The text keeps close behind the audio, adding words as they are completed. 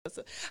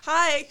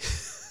Hi.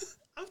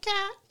 I'm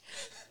Kat.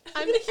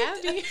 I'm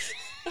Abby.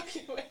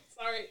 Okay, wait.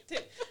 Sorry.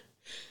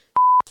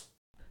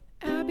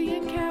 Abby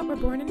and Kat were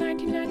born in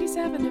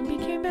 1997 and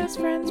became best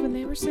friends when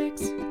they were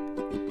 6.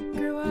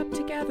 Grew up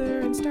together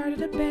and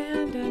started a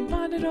band and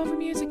bonded over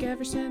music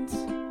ever since.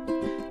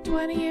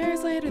 20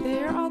 years later,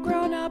 they are all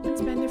grown up and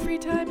spend their free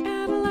time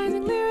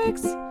analyzing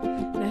lyrics.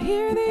 Now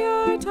here they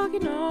are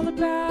talking all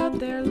about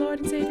their Lord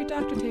and Savior,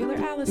 Dr. Taylor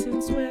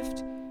Allison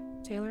Swift.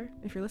 Taylor,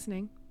 if you're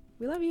listening,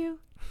 we love you.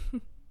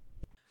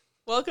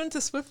 Welcome to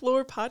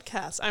Swiftlore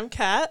podcast. I'm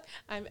Kat.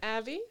 I'm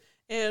Abby.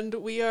 And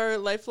we are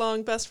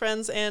lifelong best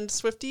friends and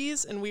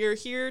Swifties, and we are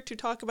here to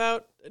talk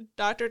about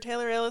Dr.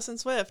 Taylor Allison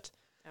Swift.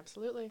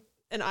 Absolutely.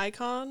 An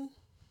icon.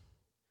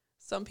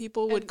 Some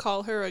people would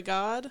call her a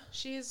god.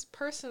 She's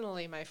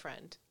personally my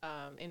friend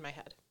in my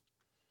head.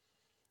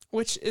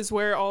 Which is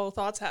where all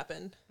thoughts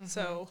happen. Mm-hmm.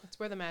 So it's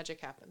where the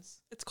magic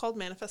happens. It's called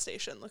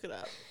manifestation. Look it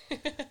up.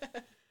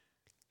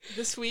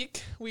 This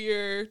week, we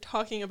are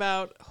talking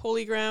about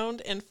Holy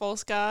Ground and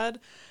False God,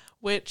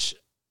 which...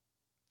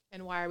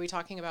 And why are we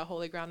talking about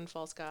Holy Ground and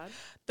False God?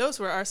 Those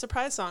were our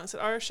surprise songs at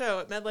our show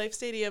at Metlife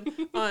Stadium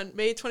on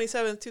May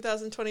 27th,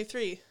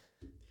 2023.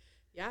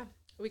 Yeah,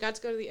 we got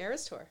to go to the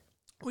Eras Tour.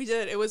 We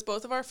did. It was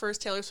both of our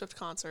first Taylor Swift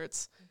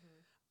concerts.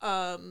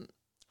 Mm-hmm.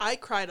 I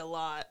cried a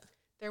lot.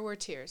 There were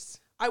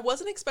tears. I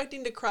wasn't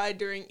expecting to cry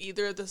during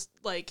either of this,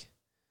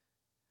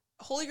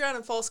 Holy Ground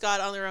and False God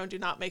on their own do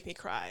not make me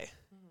cry.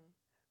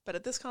 But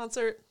at this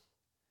concert,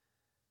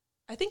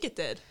 I think it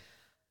did.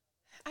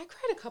 I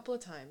cried a couple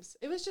of times.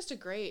 It was just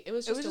great. It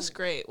was just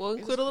great. We'll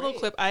include a little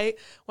clip.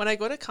 When I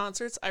go to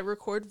concerts, I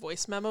record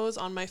voice memos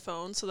on my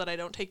phone so that I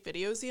don't take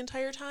videos the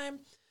entire time.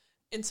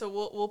 And so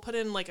we'll put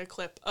in a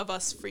clip of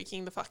us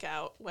freaking the fuck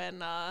out when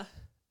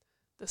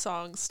the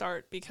songs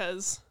start,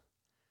 because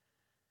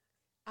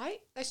I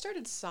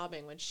started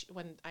sobbing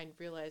when I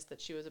realized that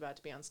she was about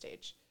to be on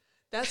stage.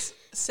 That's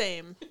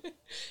same.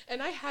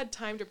 And I had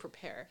time to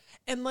prepare.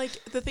 And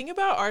the thing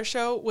about our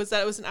show was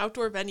that it was an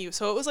outdoor venue,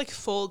 so it was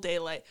full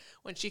daylight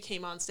when she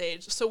came on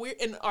stage. So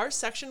our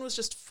section was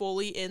just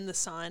fully in the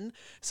sun.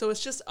 So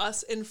it's just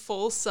us in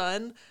full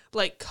sun,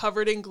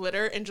 covered in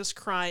glitter and just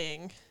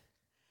crying.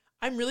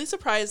 I'm really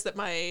surprised that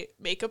my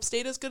makeup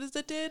stayed as good as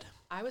it did.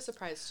 I was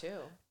surprised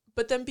too.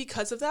 But then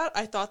because of that,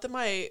 I thought that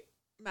my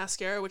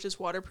mascara, which is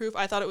waterproof,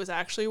 I thought it was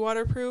actually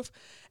waterproof.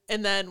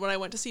 And then when I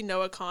went to see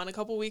Noah Kahan a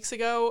couple weeks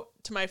ago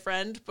to my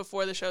friend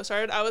before the show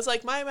started, I was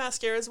like, my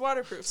mascara is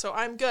waterproof, so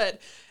I'm good.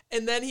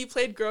 And then he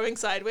played Growing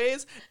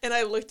Sideways, and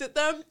I looked at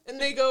them, and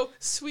they go,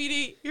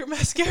 sweetie, your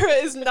mascara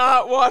is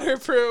not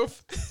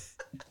waterproof.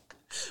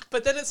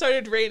 But then it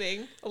started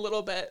raining a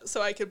little bit,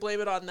 so I could blame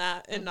it on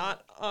that and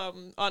not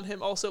on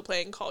him also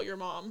playing Call Your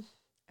Mom.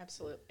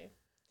 Absolutely.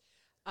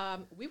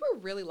 We were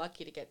really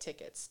lucky to get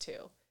tickets,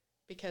 too.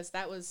 Because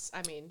that was,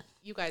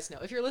 you guys know.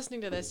 If you're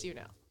listening to this, you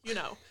know. You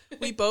know.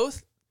 We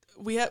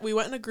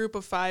went in a group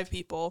of 5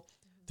 people.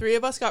 3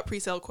 of us got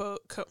pre-sale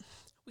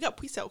we got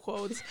pre-sale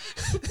quotes.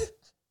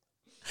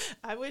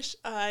 I wish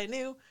I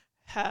knew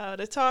how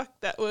to talk.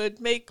 That would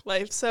make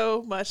life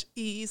so much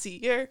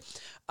easier.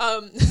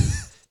 I'm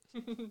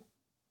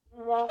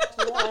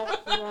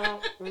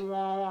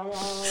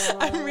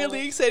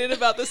really excited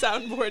about the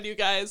soundboard, you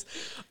guys.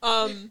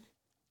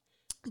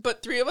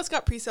 But 3 of us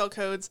got pre-sale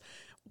codes.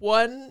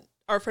 One,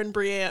 our friend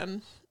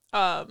Brianne,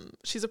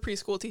 she's a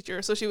preschool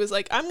teacher, so she was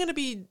like, I'm going to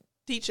be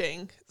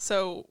teaching.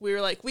 So we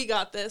were like, we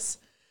got this.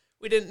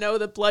 We didn't know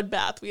the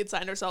bloodbath we had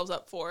signed ourselves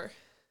up for.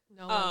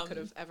 No one could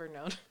have ever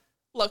known.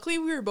 Luckily,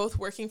 we were both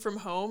working from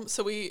home,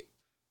 so we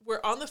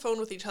were on the phone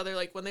with each other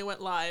when they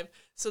went live,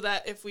 so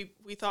that if we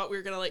thought we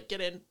were going to get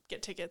in,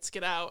 get tickets,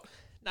 get out,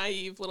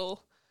 naive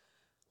little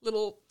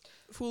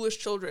foolish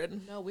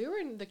children. No, we were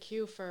in the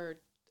queue for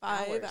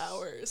 5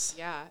 hours.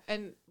 Yeah,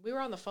 and we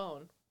were on the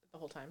phone the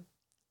whole time.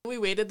 We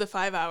waited the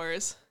 5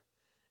 hours,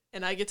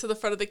 and I get to the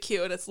front of the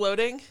queue, and it's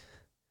loading,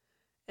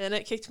 and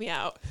it kicked me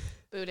out.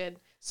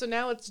 Booted. So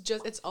now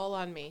it's all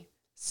on me.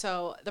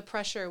 So the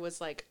pressure was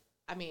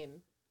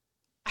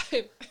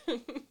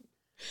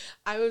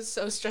I was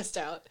so stressed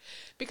out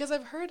because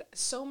I've heard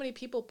so many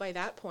people by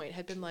that point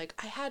had been like,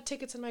 I had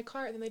tickets in my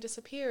cart and then they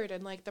disappeared,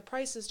 and the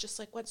prices just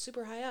went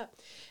super high up,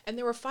 and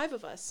there were 5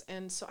 of us,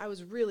 and so I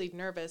was really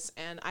nervous,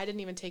 and I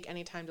didn't even take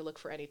any time to look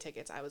for any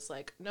tickets. I was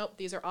like, nope,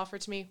 these are offered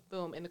to me,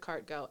 boom, in the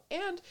cart, go.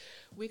 And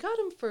we got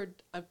them for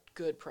a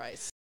good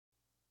price.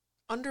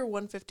 Under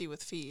 $150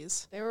 with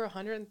fees. They were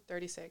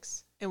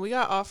 $136. And we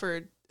got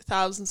offered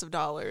thousands of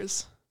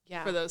dollars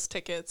for those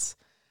tickets.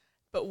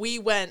 But we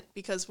went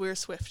because we're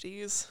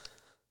Swifties.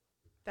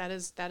 That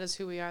is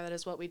who we are. That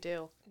is what we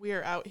do. We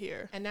are out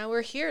here. And now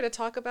we're here to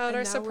talk about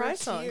our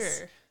surprise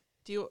songs.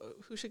 Here.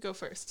 Who should go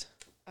first?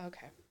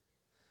 Okay.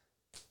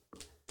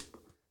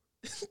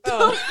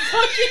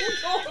 Fucking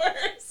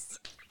course.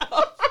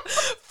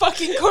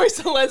 Fucking course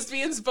the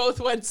lesbians both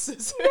went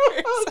scissors.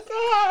 Oh,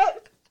 God.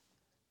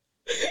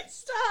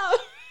 Stop.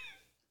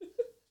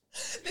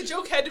 The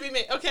joke had to be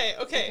made. Okay.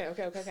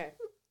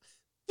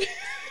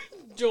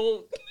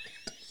 Don't.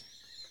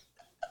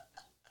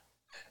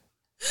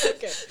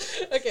 Okay.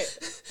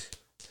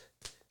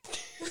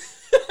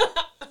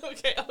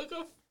 Okay, I'll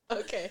go.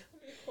 Okay.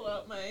 Let me pull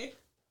out my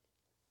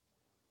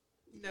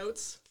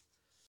notes.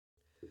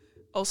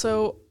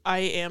 Also, I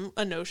am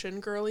a Notion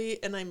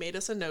girly, and I made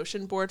us a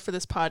Notion board for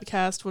this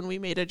podcast when we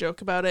made a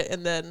joke about it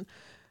and then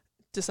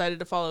decided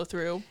to follow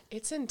through.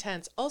 It's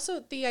intense.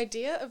 Also, the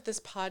idea of this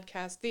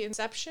podcast, the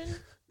inception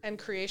and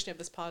creation of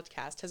this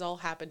podcast has all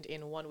happened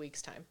in 1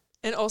 week's time.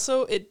 And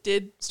also, it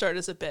did start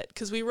as a bit,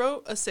 because we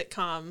wrote a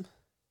sitcom,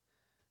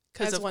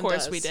 because of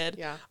course we did.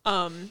 Yeah.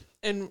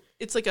 And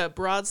it's like a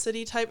Broad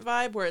City type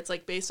vibe, where it's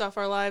like based off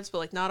our lives, but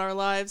like not our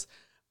lives.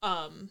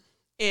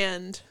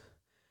 And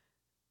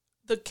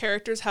the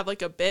characters have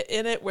like a bit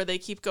in it where they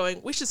keep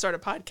going, we should start a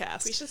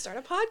podcast. We should start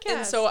a podcast.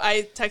 And so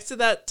I texted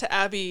that to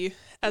Abby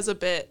as a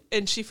bit,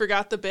 and she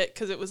forgot the bit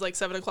because it was like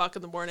 7:00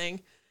 in the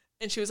morning.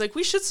 And she was like,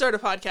 we should start a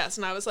podcast.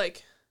 And I was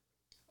like,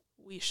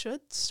 we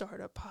should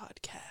start a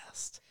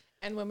podcast.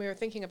 And when we were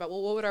thinking about,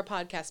 well, what would our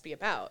podcast be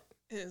about?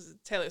 It was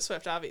Taylor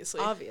Swift,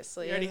 obviously.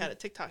 Obviously. We already had a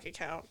TikTok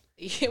account.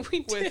 Yeah, we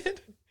did.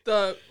 With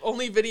the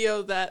only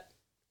video that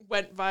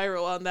went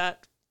viral on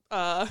that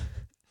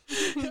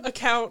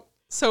account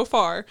so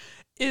far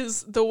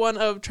is the one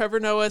of Trevor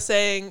Noah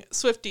saying,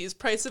 Swifties,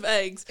 price of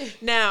eggs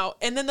now.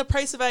 And then the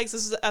price of eggs,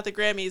 this is at the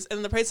Grammys,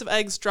 and the price of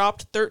eggs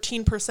dropped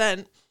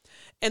 13%.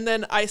 And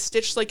then I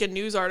stitched like a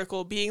news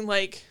article being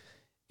like,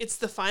 it's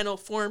the final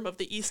form of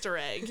the Easter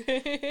egg.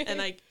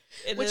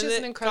 Which is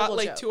an incredible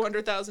joke. Got like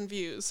 200,000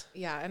 views.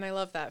 Yeah, and I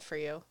love that for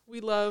you. We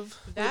love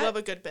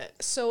a good bit.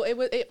 So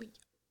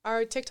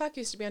our TikTok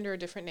used to be under a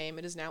different name.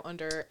 It is now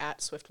under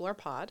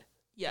 @Swiftlore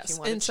Yes,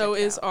 and so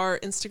is our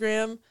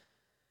Instagram.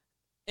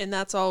 And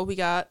that's all we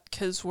got,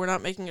 because we're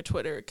not making a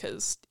Twitter,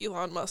 because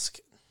Elon Musk.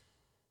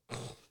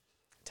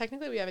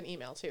 Technically, we have an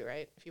email too,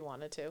 right? If you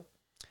wanted to.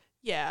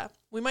 Yeah,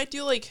 we might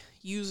do like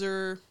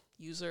user.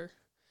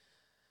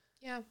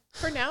 Yeah,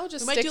 for now,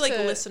 just we might do like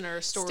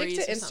listener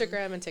stories. Stick to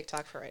Instagram and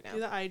TikTok for right now. Do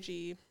the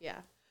IG. Yeah.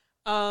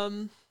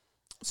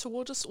 So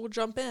we'll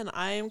jump in.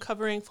 I am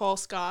covering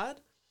False God.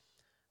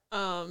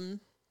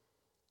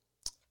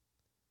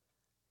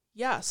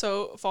 Yeah.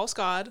 So False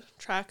God,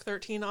 track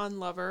 13 on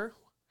Lover,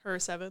 her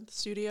 7th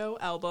studio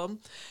album,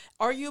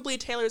 arguably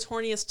Taylor's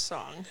horniest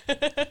song.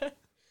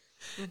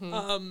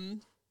 Mm-hmm.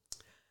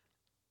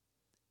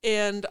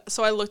 And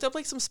so I looked up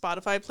like some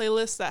Spotify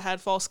playlists that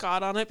had False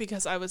God on it,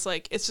 because I was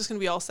like, it's just going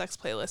to be all sex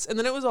playlists. And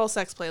then it was all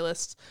sex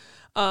playlists.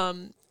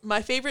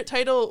 My favorite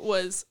title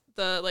was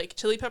the like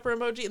chili pepper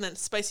emoji, and then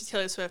spicy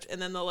Taylor Swift, and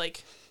then the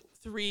like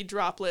 3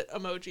 droplet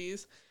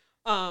emojis.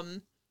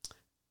 And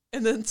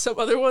then some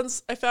other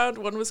ones I found,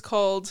 one was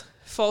called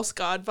False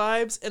God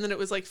Vibes, and then it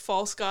was like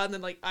False God, and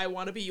then like I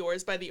Want to Be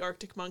Yours by the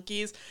Arctic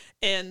Monkeys,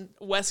 and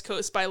West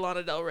Coast by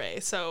Lana Del Rey.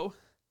 So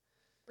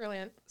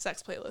brilliant.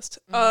 Sex playlist.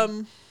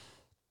 Mm-hmm.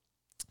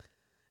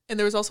 And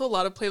there was also a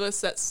lot of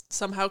playlists that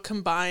somehow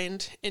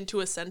combined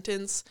into a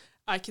sentence.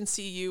 I Can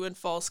See You and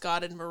False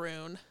God and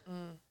Maroon.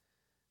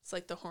 It's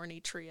like the horny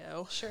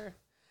trio. Sure.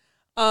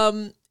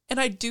 And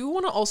I do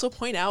want to also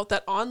point out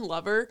that on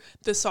Lover,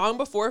 the song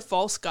before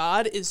False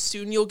God is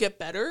Soon You'll Get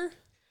Better.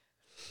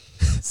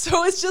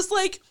 So it's just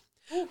like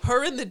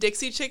her and the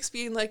Dixie Chicks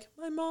being like,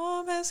 my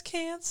mom has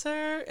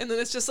cancer. And then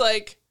it's just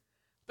like,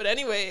 but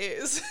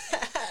anyways,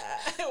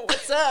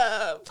 what's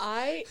up?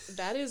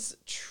 That is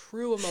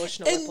true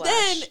emotional and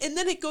whiplash. And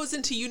then it goes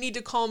into You Need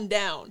to Calm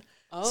Down.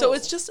 Oh. So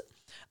it's just,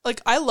 like,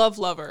 I love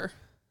Lover.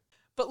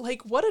 But,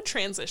 like, what a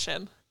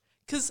transition.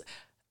 Because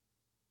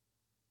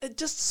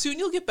just Soon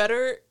You'll Get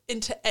Better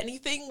into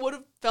anything would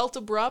have felt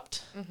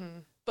abrupt. Mm-hmm.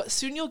 But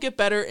Soon You'll Get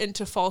Better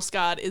into False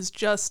God is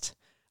just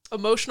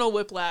emotional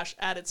whiplash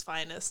at its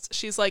finest.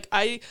 She's like,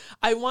 I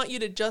want you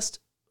to just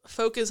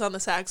focus on the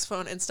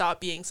saxophone and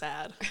stop being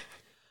sad.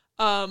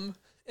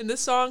 And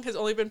this song has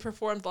only been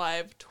performed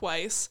live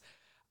twice.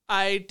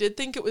 I did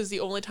think it was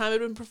the only time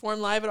it had been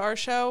performed live at our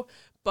show,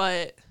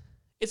 but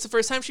it's the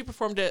first time she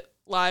performed it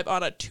live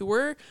on a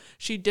tour.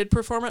 She did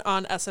perform it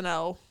on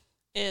SNL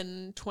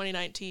in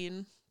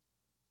 2019,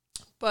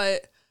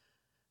 but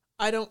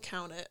I don't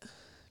count it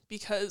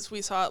because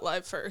we saw it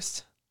live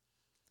first.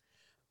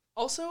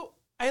 Also,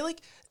 I like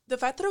the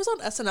fact that it was on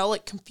SNL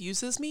like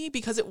confuses me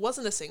because it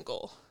wasn't a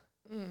single.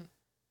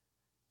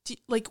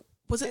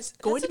 Was it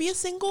going to be a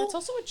single? It's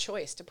also a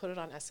choice to put it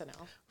on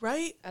SNL,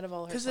 right? Out of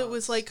all her songs, because it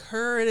was like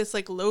her and it's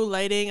like low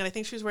lighting, and I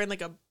think she was wearing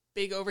like a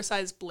big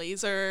oversized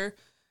blazer,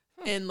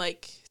 and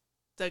like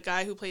the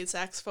guy who played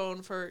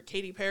saxophone for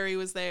Katy Perry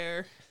was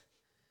there.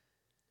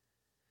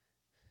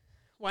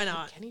 Why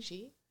not? Kenny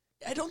G?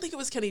 I don't think it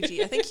was Kenny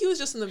G. I think he was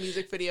just in the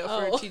music video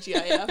for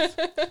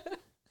TGIF.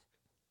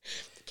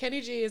 Kenny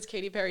G is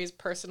Katy Perry's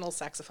personal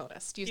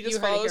saxophonist. He just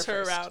follows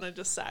her around and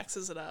just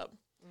saxes it up.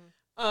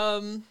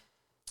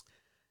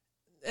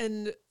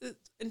 And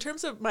in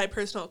terms of my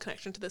personal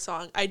connection to the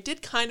song, I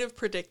did kind of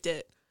predict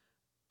it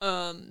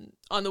on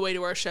the way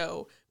to our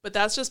show, but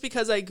that's just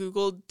because I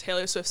Googled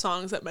Taylor Swift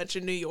songs that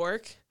mention New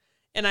York,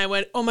 and I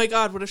went, oh my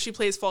God, what if she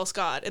plays False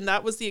God? And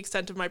that was the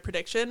extent of my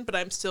prediction, but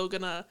I'm still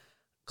gonna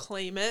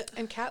claim it.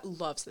 And Kat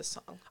loves this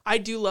song. I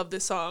do love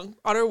this song.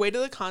 On our way to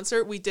the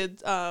concert, we did,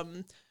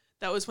 that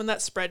was when that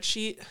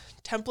spreadsheet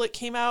template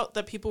came out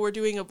that people were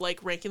doing of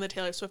like ranking the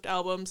Taylor Swift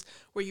albums,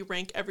 where you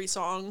rank every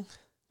song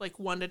like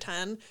 1 to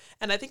 10.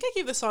 And I think I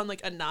gave this song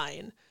like a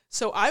 9.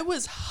 So I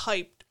was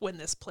hyped when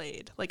this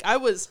played. Like I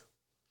was...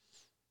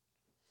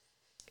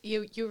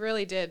 You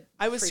really did.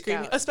 I was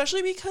screaming,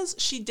 especially because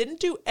she didn't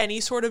do any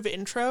sort of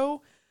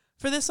intro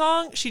for this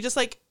song. She just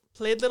like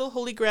played Little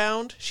Holy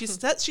Ground. She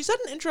said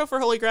an intro for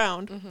Holy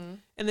Ground,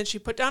 and then she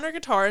put down her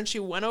guitar and she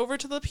went over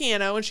to the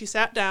piano and she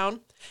sat down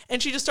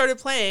and she just started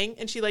playing,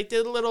 and she like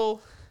did a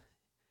little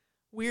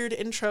weird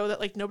intro that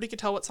like nobody could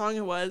tell what song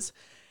it was,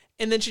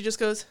 and then she just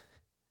goes,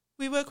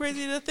 "We were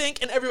crazy to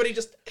think," and everybody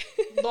just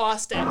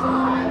lost it.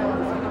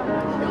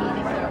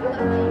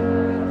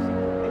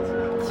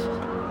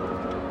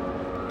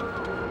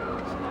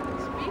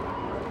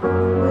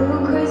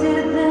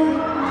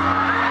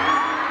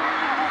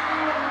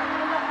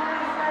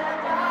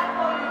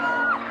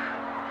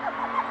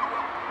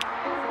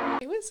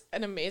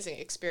 An amazing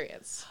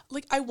experience.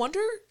 Like, I wonder,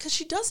 because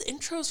she does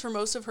intros for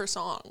most of her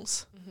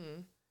songs.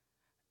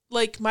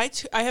 Like,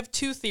 I have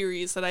 2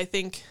 theories that I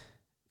think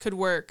could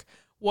work.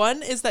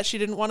 One is that she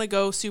didn't want to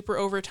go super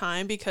over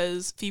time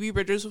because Phoebe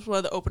Bridgers was one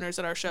of the openers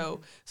at our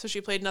show. So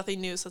she played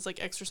Nothing New, so that's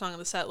like extra song on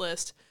the set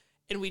list.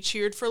 And we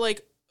cheered for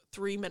like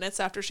 3 minutes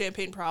after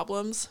Champagne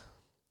Problems.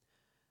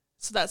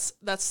 So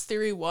that's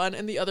theory 1.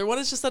 And the other one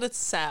is just that it's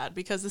sad,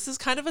 because this is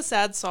kind of a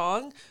sad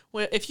song.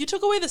 If you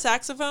took away the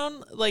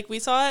saxophone, like we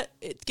saw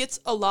it gets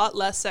a lot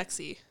less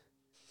sexy.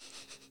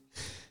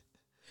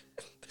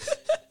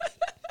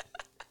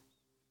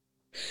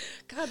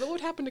 God, what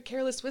would happen to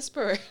Careless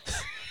Whisper?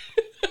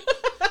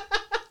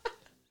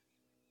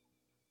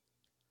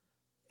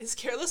 Is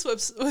Careless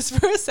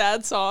Whisper a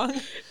sad song?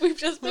 We've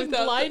just been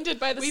blinded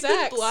by the sax.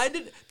 We've been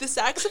blinded. The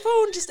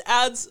saxophone just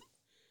adds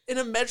an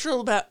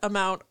immeasurable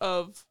amount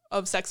of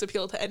sex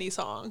appeal to any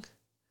song.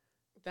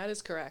 That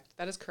is correct.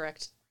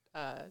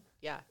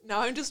 Yeah.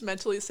 Now I'm just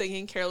mentally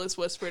singing Careless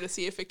Whisper to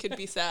see if it could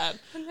be sad.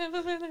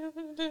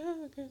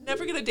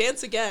 Never gonna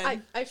dance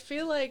again. I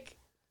feel like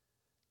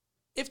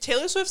if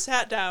Taylor Swift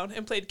sat down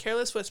and played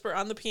Careless Whisper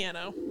on the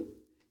piano,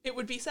 it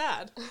would be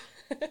sad.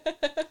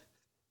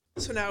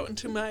 So now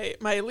into my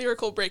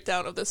lyrical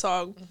breakdown of the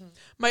song.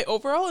 My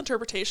overall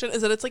interpretation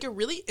is that it's like a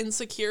really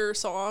insecure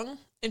song,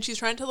 and she's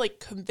trying to like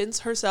convince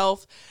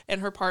herself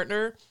and her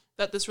partner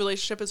that this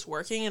relationship is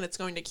working and it's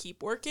going to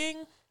keep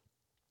working.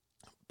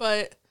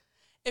 But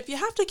if you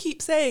have to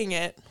keep saying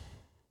it,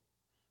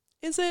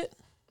 is it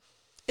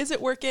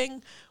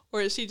working,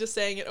 or is she just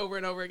saying it over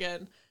and over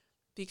again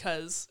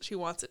because she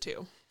wants it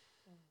to?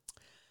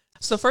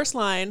 So first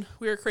line,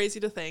 we were crazy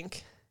to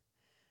think.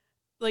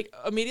 Like,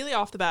 immediately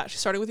off the bat, she's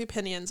starting with the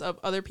opinions of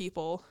other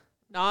people,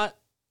 not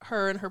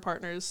her and her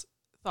partner's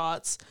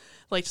thoughts.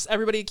 Like, just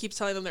everybody keeps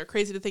telling them they're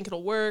crazy to think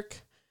it'll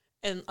work.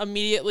 And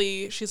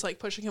immediately, she's, like,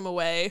 pushing him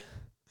away.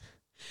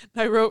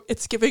 And I wrote,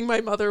 "It's giving my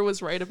mother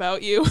was right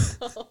about you."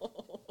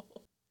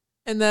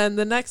 And then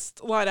the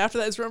next line after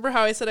that is, "Remember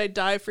how I said I'd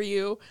die for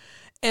you?"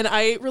 And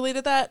I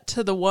related that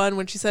to the one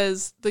when she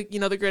says, the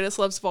greatest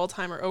loves of all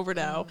time are over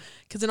now.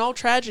 Because in all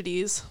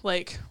tragedies,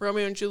 like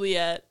Romeo and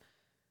Juliet,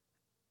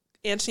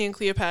 Antony and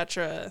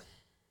Cleopatra,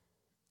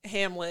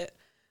 Hamlet,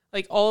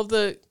 like all of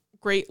the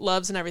great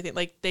loves and everything,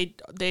 like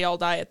they all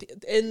die at the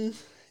end,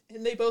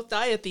 and they both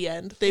die at the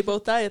end. They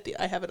both die at the.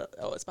 I have it.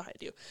 Oh, it's behind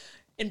you.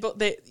 And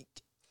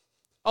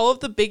all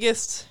of the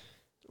biggest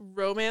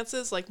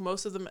romances, like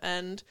most of them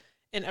end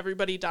in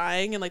everybody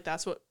dying, and like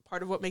that's what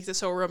part of what makes it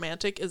so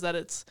romantic is that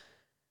it's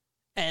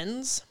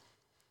ends.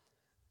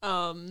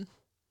 And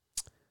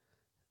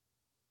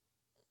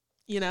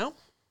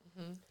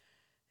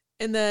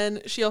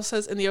then she also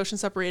says, "In the ocean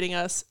separating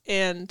us,"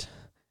 and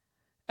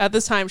at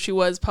this time she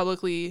was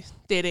publicly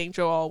dating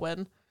Joe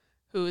Alwyn,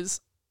 who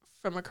is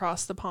from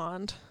across the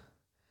pond.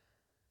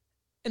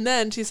 And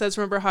then she says,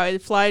 "Remember how I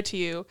fly to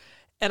you,"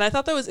 and I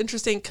thought that was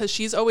interesting because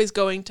she's always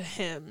going to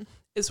him,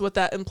 is what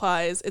that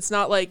implies. It's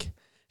not like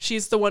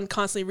she's the one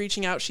constantly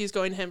reaching out. She's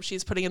going to him.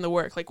 She's putting in the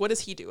work. Like, what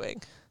is he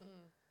doing?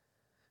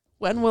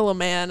 When will a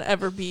man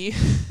ever be?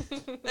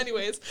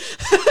 Anyways.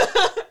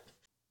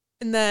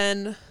 And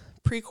then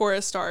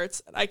pre-chorus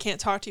starts. "I can't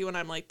talk to you when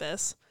I'm like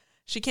this."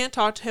 She can't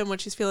talk to him when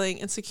she's feeling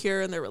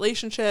insecure in their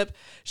relationship.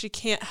 She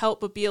can't help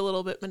but be a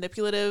little bit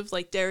manipulative,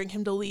 like daring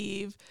him to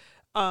leave.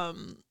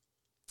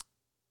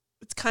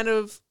 It's kind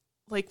of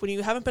like when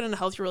you haven't been in a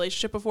healthy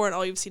relationship before and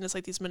all you've seen is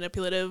like these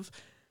manipulative,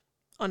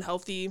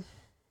 unhealthy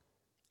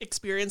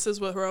experiences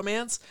with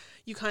romance,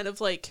 you kind of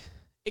like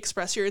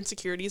express your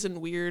insecurities in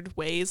weird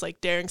ways,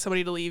 like daring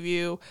somebody to leave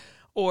you,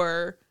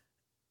 or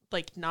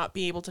like not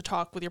being able to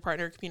talk with your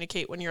partner,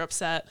 communicate when you're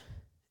upset.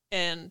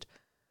 And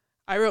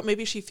I wrote,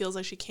 maybe she feels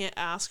like she can't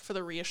ask for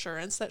the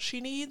reassurance that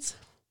she needs,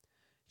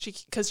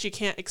 because she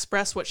can't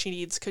express what she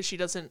needs because she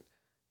doesn't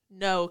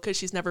know, because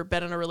she's never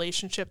been in a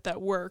relationship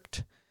that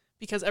worked.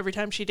 Because every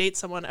time she dates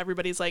someone,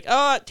 everybody's like,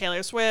 "Oh,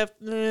 Taylor Swift,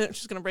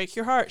 she's gonna break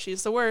your heart,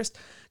 she's the worst,"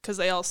 because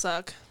they all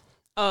suck.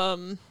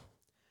 And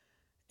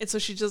And so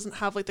she doesn't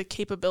have like the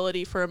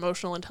capability for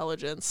emotional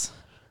intelligence.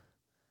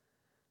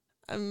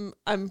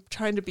 I'm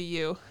trying to be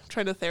you,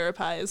 trying to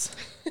therapize.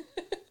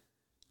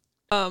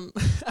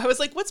 I was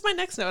like, what's my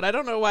next note? I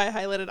don't know why I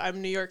highlighted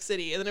I'm New York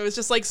City. And then it was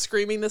just like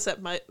screaming this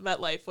at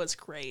Metlife was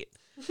great.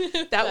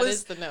 That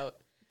is the note.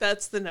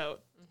 That's the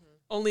note. Mm-hmm.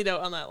 Only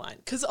note on that line.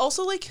 Because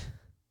also like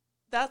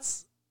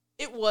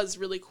it was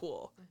really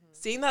cool. Mm-hmm.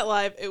 Seeing that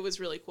live, it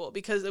was really cool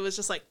because it was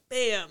just like,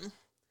 bam,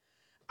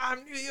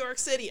 I'm New York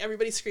City.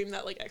 Everybody screamed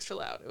that like extra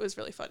loud. It was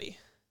really funny.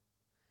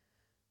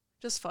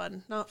 Just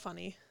fun, not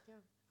funny. Yeah.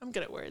 I'm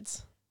good at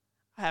words.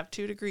 I have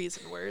 2 degrees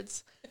in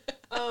words.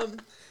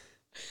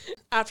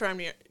 After I'm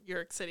New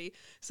York City, it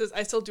says,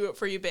 I still do it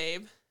for you,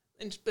 babe.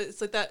 But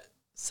it's like that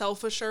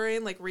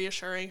self-assuring, like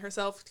reassuring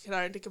herself,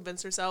 trying to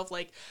convince herself,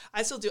 like,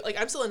 I still do it. Like,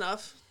 I'm still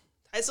enough.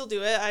 I still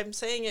do it. I'm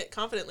saying it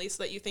confidently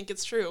so that you think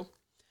it's true.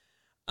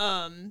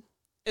 And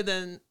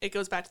then it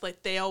goes back to,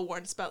 like, they all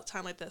warned us about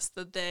time like this,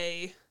 that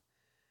they,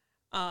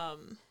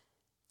 and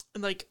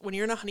like when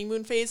you're in a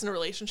honeymoon phase in a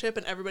relationship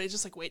and everybody's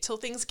just like, wait till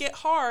things get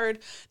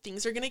hard,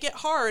 things are going to get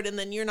hard and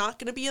then you're not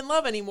going to be in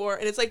love anymore.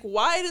 And it's like,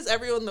 why is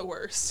everyone the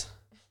worst?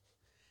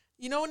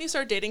 You know, when you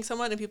start dating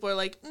someone and people are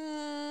like,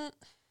 and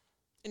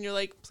you're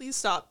like, please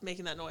stop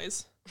making that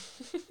noise.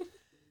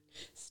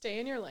 Stay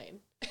in your lane.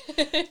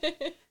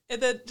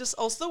 And then just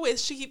also the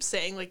ways she keeps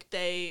saying, like,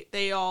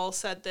 they all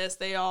said this,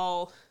 they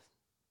all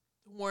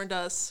warned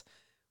us,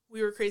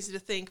 we were crazy to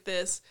think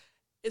this.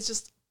 It's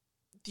just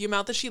the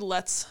amount that she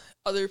lets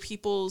other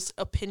people's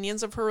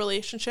opinions of her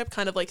relationship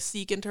kind of like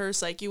seek into her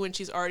psyche when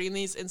she's already in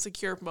these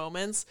insecure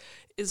moments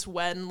is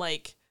when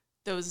like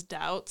those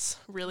doubts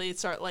really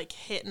start like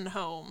hitting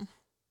home.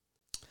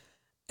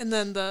 And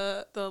then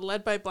the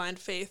Led by Blind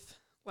Faith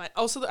line.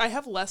 Also, I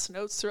have less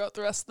notes throughout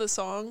the rest of the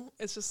song.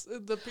 It's just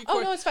the pre-chorus.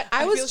 Oh, no, it's fine.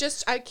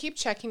 I keep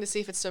checking to see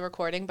if it's still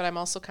recording, but I'm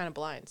also kind of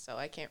blind, so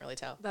I can't really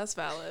tell. That's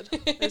valid.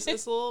 There's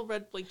this little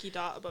red blinky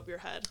dot above your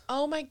head.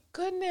 Oh my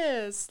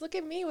goodness. Look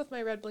at me with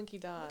my red blinky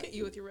dot. Look at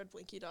you with your red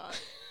blinky dot.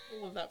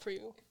 I love that for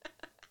you.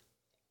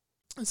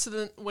 And so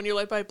then when you're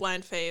led by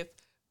blind faith,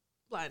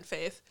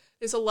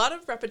 there's a lot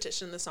of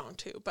repetition in the song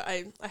too, but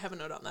I have a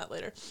note on that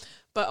later.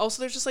 But also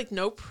there's just like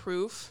no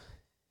proof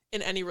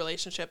in any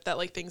relationship that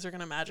like things are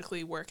going to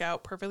magically work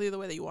out perfectly the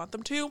way that you want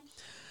them to.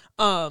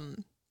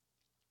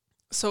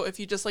 So if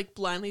you just like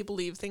blindly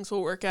believe things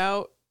will work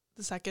out,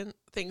 the second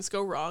things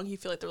go wrong, you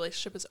feel like the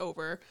relationship is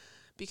over.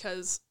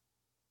 Because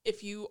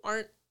if you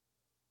aren't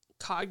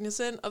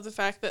cognizant of the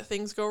fact that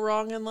things go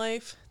wrong in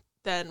life,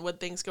 then when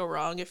things go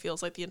wrong, it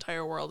feels like the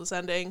entire world is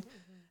ending,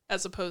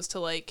 as opposed to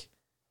like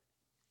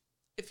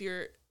if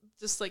you're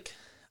just like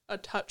a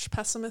touch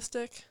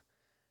pessimistic,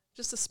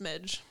 just a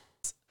smidge.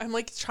 I'm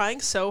like trying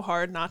so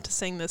hard not to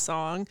sing this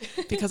song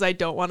because I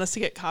don't want us to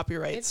get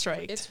copyright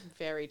striked. It's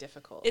very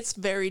difficult. It's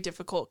very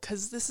difficult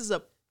because this is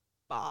a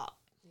bop.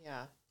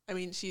 Yeah. I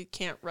mean, she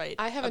can't write.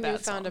 I have a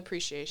newfound song.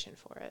 Appreciation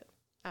for it.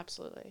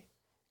 Absolutely.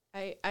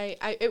 I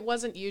it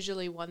wasn't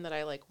usually one that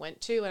I like went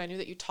to, and I knew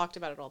that you talked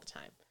about it all the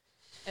time.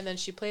 And then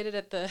she played it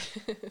at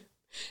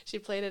she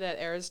played it at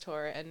Era's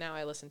tour, and now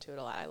I listen to it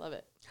a lot. I love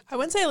it. I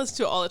wouldn't say I listen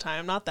to it all the time.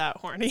 I'm not that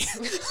horny.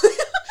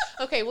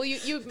 Okay, well,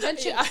 you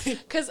mentioned,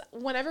 because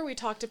whenever we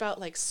talked about,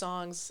 like,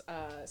 songs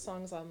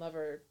on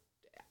Lover,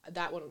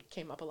 that one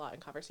came up a lot in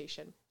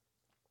conversation.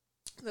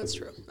 That's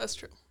true.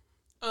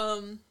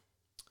 And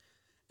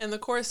the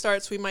chorus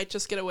starts, we might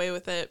just get away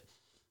with it.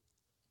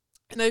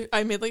 And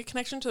I made, like, a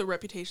connection to the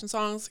Reputation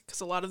songs,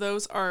 because a lot of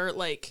those are,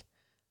 like,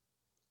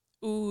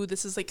 ooh,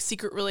 this is, like,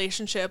 secret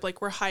relationship,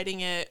 like, we're hiding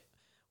it,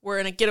 we're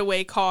in a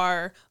getaway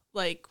car,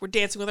 like, we're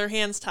dancing with our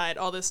hands tied,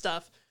 all this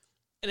stuff.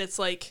 And it's,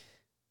 like,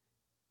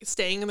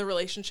 staying in the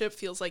relationship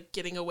feels like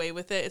getting away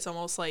with it. It's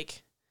almost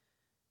like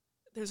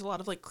there's a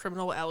lot of like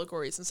criminal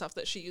allegories and stuff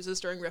that she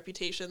uses during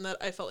Reputation that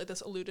I felt like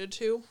this alluded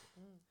to.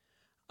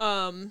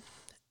 And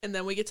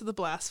then we get to the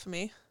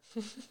blasphemy.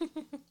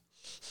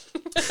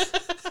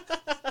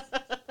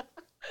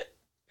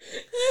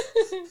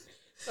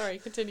 Sorry,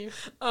 continue.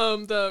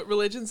 The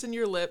religion's in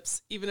your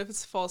lips, even if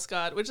it's a false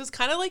god, which is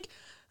kind of like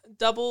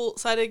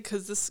double-sided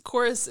because this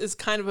chorus is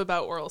kind of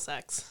about oral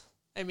sex.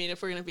 I mean,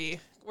 if we're gonna be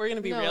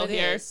real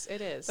here.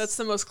 It is. That's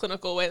the most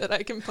clinical way that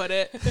I can put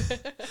it.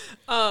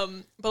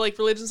 But like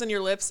religion's in your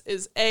lips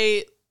is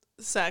a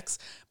sex,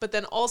 but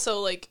then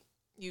also like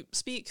you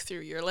speak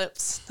through your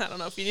lips. I don't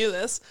know if you knew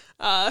this.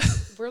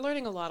 We're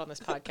learning a lot on this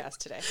podcast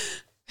today.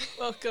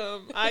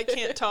 Welcome. I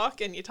can't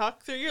talk and you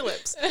talk through your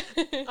lips.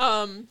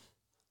 I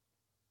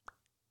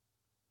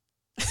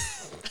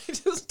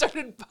just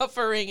started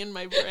buffering in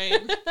my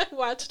brain. I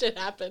watched it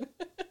happen.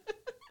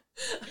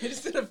 I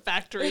just did a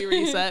factory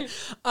reset.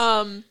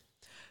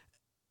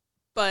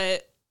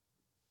 But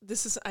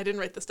I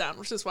didn't write this down,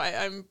 which is why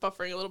I'm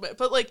buffering a little bit.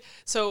 But like,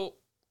 so,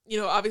 you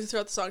know, obviously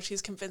throughout the song,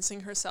 she's convincing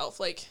herself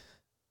like,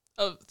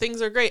 oh,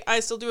 things are great.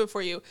 I still do it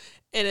for you.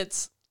 And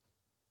it's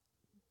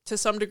to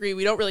some degree,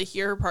 we don't really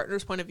hear her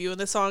partner's point of view in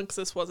this song because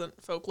this wasn't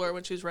folklore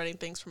when she was writing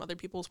things from other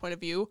people's point of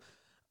view.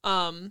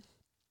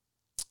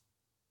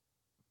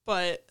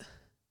 But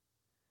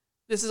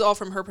this is all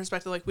from her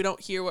perspective. Like, we don't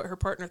hear what her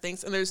partner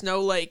thinks, and there's no,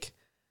 like,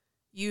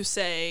 you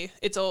say.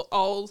 It's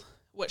all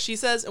what she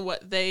says and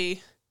what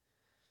they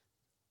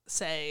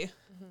say.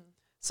 Mm-hmm.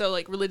 So,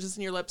 like, Religion's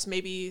in Your Lips,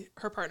 maybe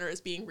her partner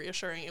is being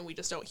reassuring, and we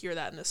just don't hear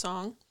that in the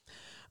song.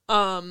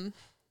 And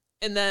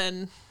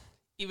then,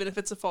 even if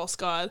it's a false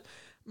god,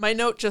 my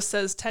note just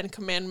says 10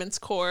 Commandments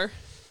core.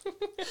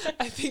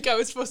 I think I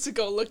was supposed to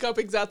go look up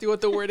exactly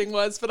what the wording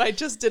was, but I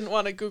just didn't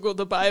want to Google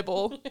the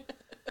Bible.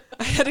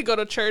 I had to go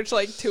to church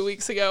like 2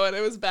 weeks ago, and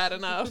it was bad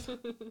enough.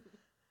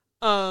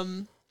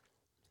 And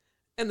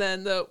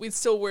then we'd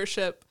still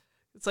worship.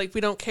 It's like,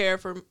 we don't care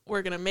if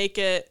we're going to make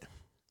it.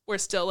 We're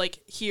still, like,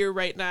 here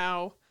right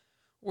now,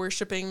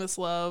 worshiping this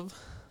love,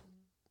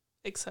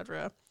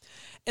 etc.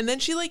 And then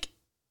she, like,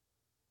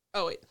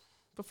 oh, wait,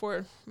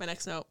 before my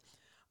next note.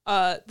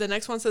 The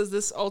next one says,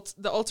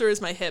 the altar is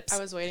my hips. I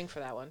was waiting for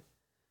that one.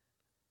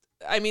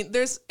 I mean,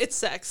 it's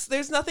sex.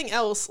 There's nothing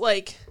else,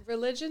 like.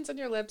 Religion's in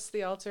your lips,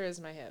 the altar is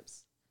my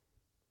hips.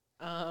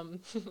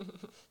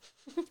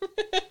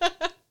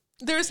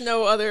 There's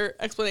no other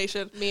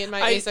explanation. Me and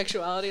my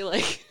asexuality,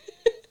 like.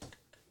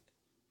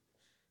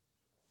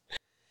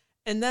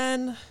 And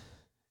then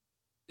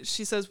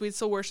she says, we'd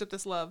still worship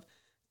this love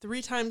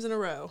 3 times in a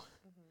row.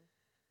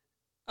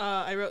 Mm-hmm.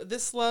 I wrote,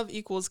 this love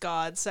equals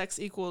God, sex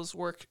equals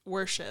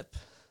worship.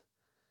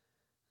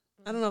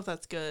 I don't know if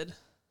that's good.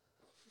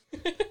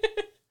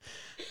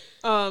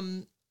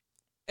 And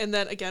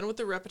then again, with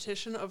the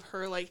repetition of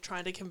her, like,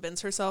 trying to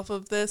convince herself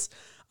of this,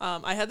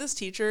 I had this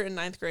teacher in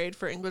 9th grade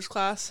for English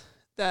class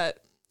that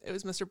it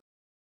was Mr.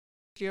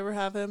 Did you ever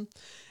have him?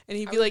 And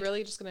he'd be like,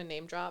 really just gonna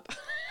name drop?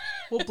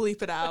 We'll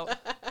bleep it out.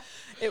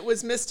 It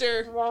was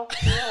Mr.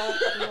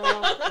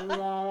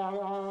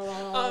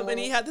 And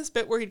he had this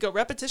bit where he'd go,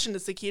 repetition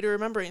is the key to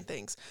remembering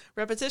things.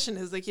 Repetition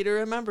is the key to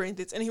remembering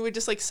things. And he would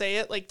just, like, say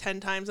it like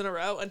 10 times in a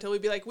row until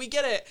we'd be like, we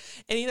get it.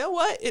 And you know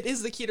what? It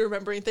is the key to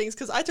remembering things,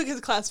 because I took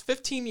his class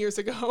 15 years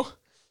ago.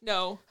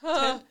 No.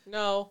 10,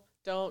 no,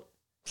 don't.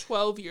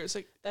 12 years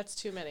ago. That's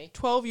too many.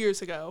 12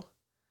 years ago.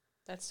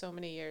 That's so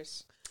many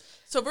years.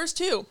 So verse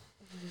 2.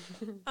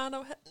 I don't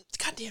know.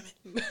 God damn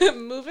it.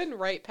 Moving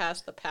right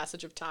past the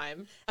passage of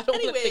time. I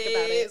don't want to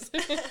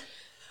think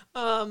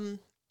about it.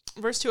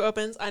 Verse 2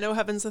 opens, I know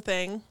heaven's a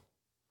thing.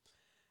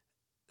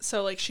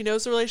 So, like, she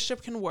knows the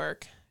relationship can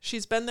work.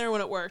 She's been there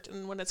when it worked,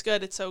 and when it's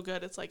good, it's so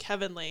good. It's, like,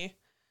 heavenly.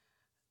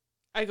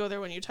 I go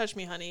there when you touch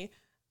me, honey.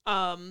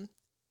 And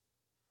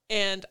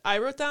I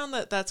wrote down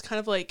that that's kind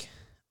of, like,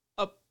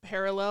 a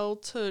parallel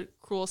to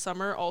Cruel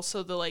Summer.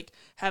 Also, the, like,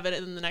 heaven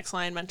in the next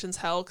line mentions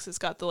hell, because it's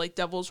got the, like,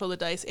 devils roll the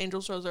dice,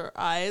 angels roll their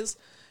eyes.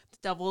 The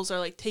devils are,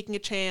 like, taking a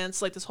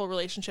chance. Like, this whole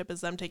relationship is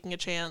them taking a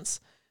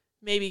chance.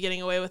 Maybe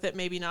getting away with it,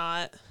 maybe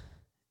not.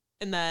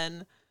 And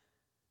then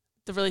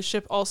the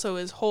relationship also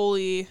is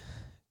holy,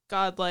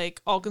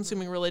 godlike,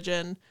 all-consuming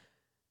religion.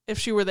 If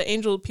she were the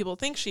angel people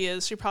think she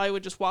is, she probably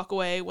would just walk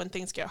away when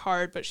things get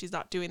hard, but she's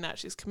not doing that.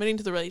 She's committing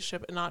to the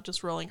relationship and not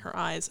just rolling her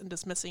eyes and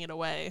dismissing it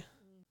away.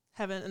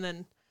 Heaven, and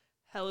then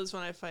hell is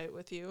when I fight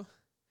with you.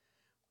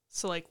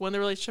 So, like, when the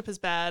relationship is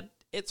bad,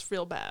 it's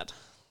real bad.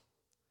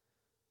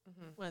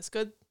 Mm-hmm. When it's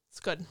good, it's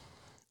good.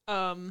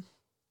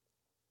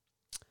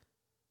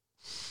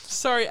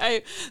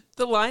 Sorry,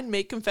 the line,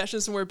 make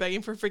confessions and we're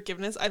begging for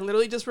forgiveness, I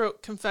literally just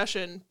wrote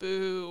confession,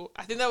 boo.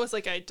 I think that was,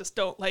 like, I just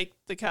don't like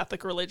the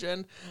Catholic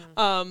religion.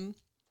 And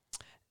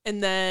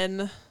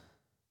then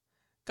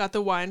got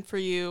the wine for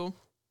you.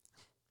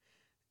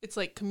 It's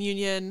like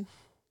communion.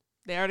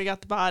 They already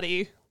got the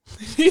body.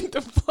 They need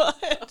the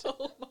blood.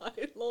 Oh my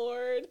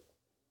Lord.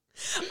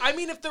 I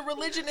mean, if the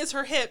religion is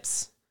her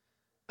hips,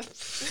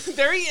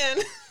 they're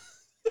in.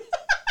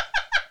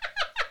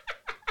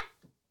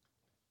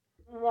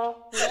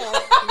 Oh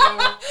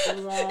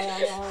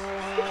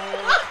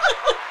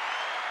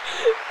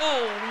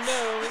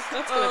no,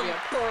 that's gonna be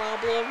a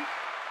problem.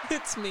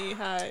 It's me.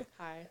 Hi.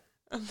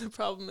 I'm the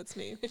problem. It's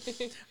me.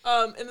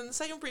 And then the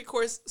second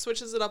pre-chorus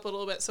switches it up a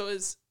little bit. So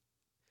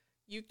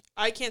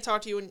I can't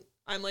talk to you when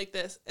I'm like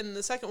this, and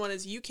the second one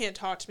is you can't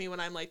talk to me when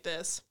I'm like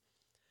this.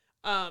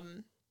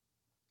 And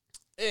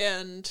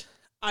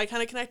I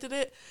kind of connected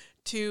it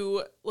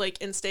to, like,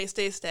 in Stay,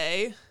 Stay,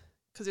 Stay,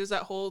 because there's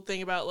that whole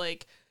thing about,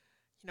 like,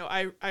 you know,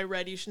 I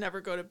read you should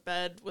never go to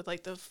bed with,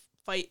 like, the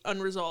fight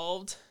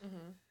unresolved.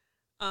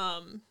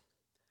 Mm-hmm.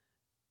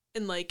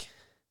 And, like,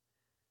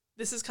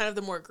 this is kind of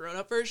the more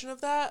grown-up version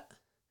of that,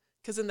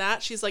 because in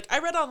that, she's like, I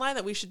read online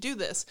that we should do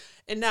this,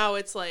 and now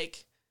it's,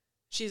 like,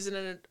 she's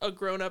in a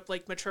grown-up,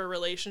 like, mature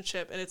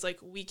relationship, and it's like,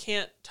 we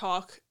can't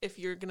talk if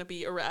you're gonna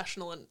be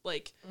irrational and,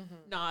 like,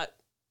 not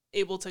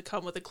able to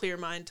come with a clear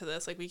mind to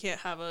this. Like, we can't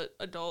have a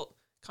adult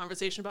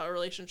conversation about a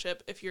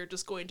relationship if you're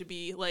just going to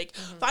be like,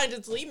 fine,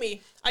 just leave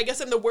me. I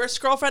guess I'm the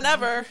worst girlfriend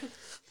ever.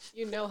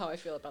 You know how I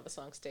feel about the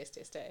song Stay,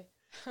 Stay, Stay.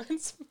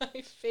 It's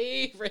my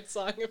favorite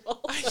song of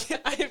all time.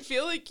 I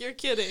feel like you're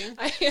kidding.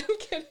 I am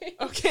kidding.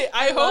 Okay,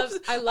 I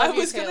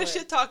was going to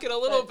shit talk it a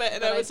little bit,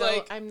 and I was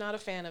like, I'm not a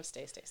fan of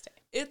Stay, Stay, Stay.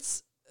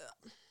 It's,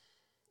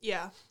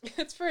 yeah.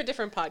 It's for a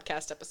different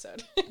podcast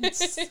episode.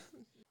 It's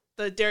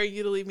the dare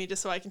you to leave me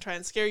just so I can try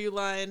and scare you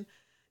line.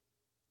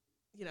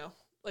 you know,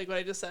 like what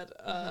I just said.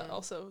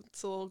 Also,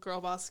 it's a little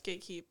girl boss,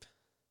 gatekeep,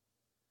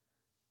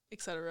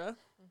 etc.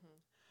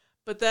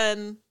 But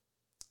then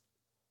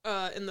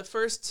in the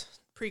first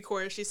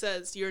pre-chorus, she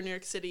says, "You're New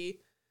York City,"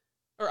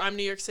 or "I'm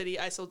New York City,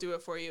 I still do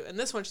it for you." And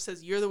this one, she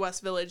says, "You're the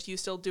West Village, you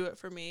still do it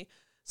for me."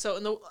 So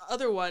in the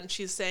other one,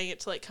 she's saying it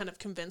to like kind of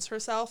convince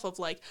herself of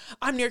like,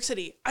 "I'm New York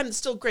City, I'm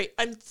still great,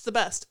 I'm the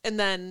best." And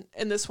then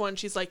in this one,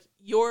 she's like,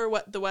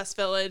 "You're the West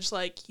Village,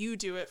 like you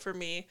do it for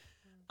me."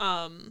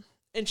 And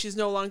she's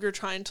no longer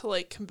trying to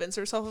like convince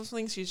herself of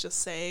something. She's just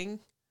saying,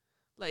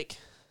 like,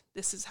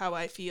 "This is how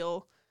I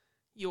feel.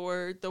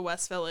 You're the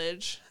West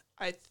Village."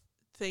 I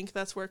think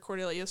that's where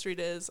Cornelia Street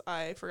is.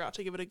 I forgot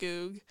to give it a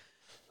goog.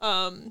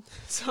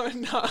 So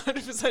I'm not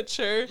 100%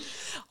 sure.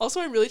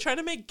 Also, I'm really trying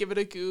to make "give it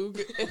a goog"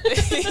 a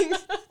thing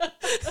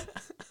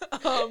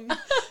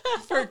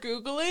for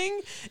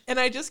Googling, and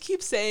I just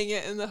keep saying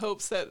it in the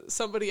hopes that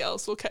somebody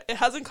else will. It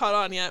hasn't caught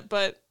on yet,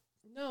 but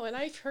no. And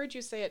I've heard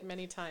you say it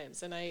many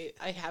times, and I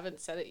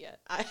haven't said it yet.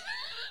 I'm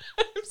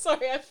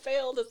sorry, I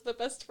failed as the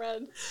best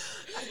friend.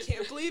 I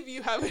can't believe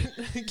you haven't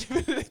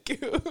given it a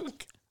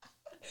goog.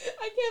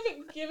 I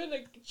haven't given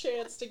a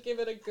chance to give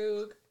it a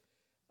goog.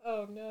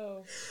 Oh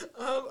no.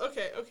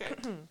 Okay.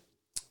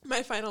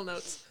 My final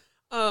notes.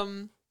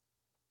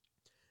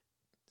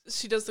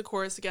 She does the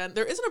chorus again.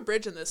 There isn't a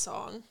bridge in this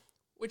song,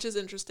 which is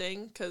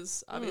interesting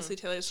because obviously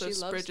Taylor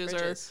Swift's bridges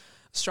are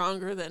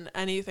stronger than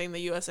anything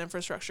the U.S.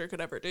 infrastructure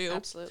could ever do.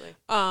 Absolutely.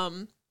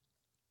 And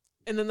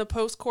then the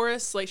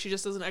post-chorus, like, she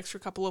just does an extra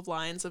couple of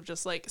lines of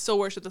just like, "Still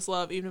worship this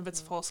love, even if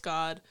it's a false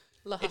god."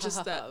 It's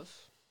just that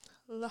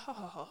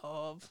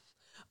love.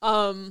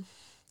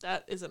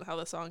 That isn't how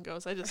the song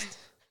goes. I just.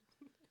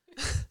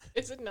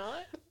 Is it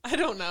not? I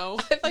don't know.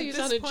 I thought you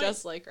sounded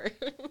just like her.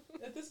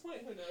 At this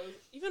point, who knows?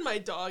 Even my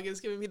dog is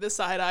giving me the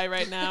side eye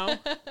right now.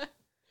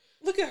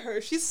 Look at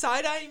her. She's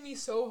side-eyeing me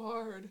so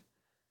hard.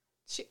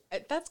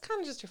 That's kind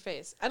of just her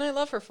face. And I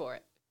love her for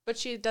it. But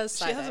she does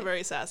side-eye. She has a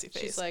very sassy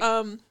face. She's like...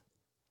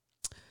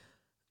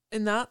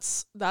 And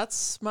that's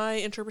my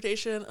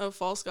interpretation of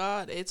False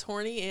God. It's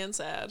horny and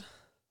sad.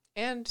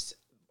 And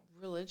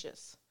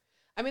religious.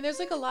 I mean, there's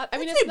like a lot. I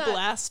mean, it's not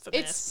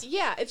blasphemous.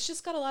 It's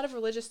just got a lot of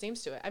religious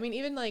themes to it. I mean,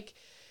 even like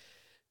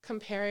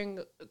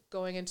comparing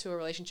going into a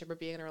relationship or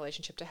being in a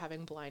relationship to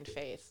having blind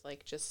faith,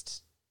 like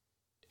just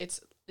it's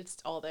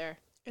all there.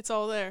 It's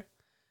all there,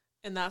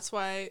 and that's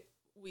why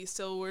we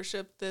still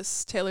worship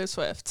this Taylor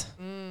Swift.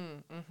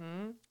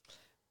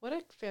 What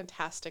a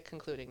fantastic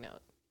concluding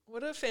note.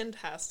 What a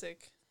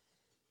fantastic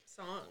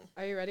song.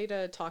 Are you ready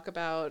to talk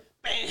about?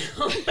 Bam,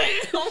 bam,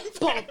 bam.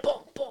 Boom,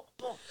 boom,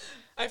 boom.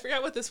 I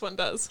forgot what this one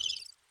does.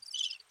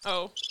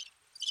 Oh.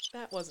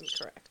 That wasn't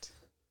correct.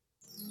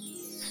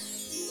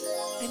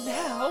 And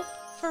now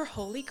for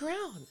Holy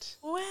Ground.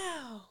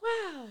 Wow.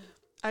 Wow.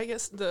 I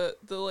guess the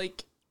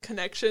like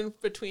connection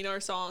between our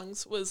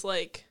songs was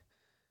like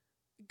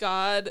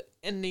God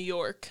and New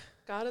York.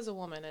 God is a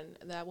woman,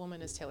 and that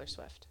woman is Taylor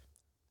Swift.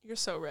 You're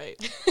so right.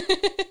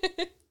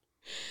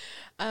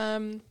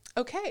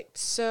 Okay,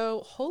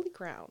 so Holy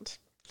Ground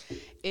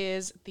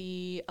is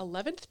the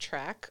 11th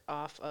track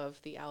off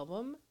of the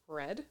album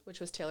Red,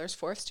 which was Taylor's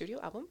 4th studio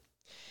album.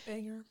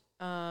 Banger.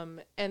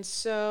 And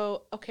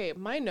so, okay,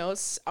 my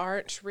notes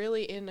aren't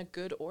really in a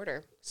good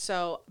order.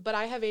 So, but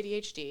I have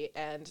ADHD,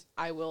 and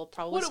I will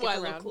probably skip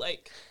around. What do I look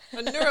like? A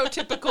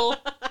neurotypical.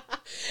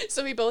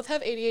 So we both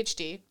have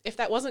ADHD, if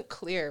that wasn't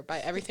clear by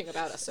everything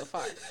about us so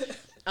far.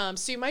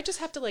 So you might just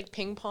have to like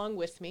ping pong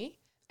with me,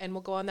 and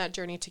we'll go on that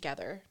journey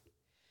together.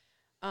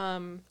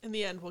 In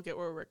the end, we'll get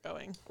where we're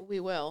going.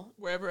 We will.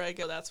 Wherever I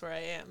go, that's where I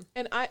am.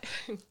 And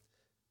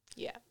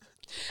yeah.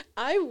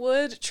 I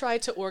would try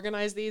to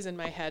organize these in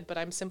my head, but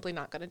I'm simply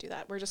not going to do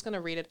that. We're just going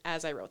to read it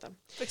as I wrote them.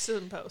 Fix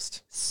it in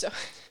post. So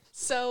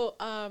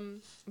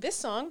this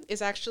song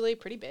is actually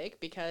pretty big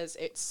because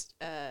it's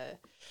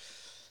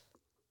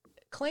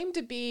claimed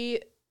to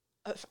be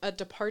a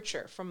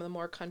departure from the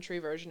more country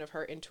version of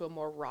her into a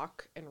more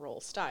rock and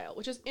roll style,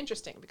 which is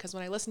interesting because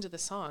when I listen to the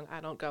song, I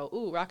don't go,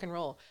 ooh, rock and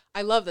roll.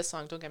 I love this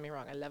song. Don't get me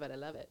wrong. I love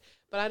it.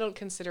 But I don't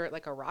consider it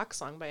like a rock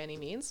song by any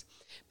means.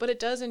 But it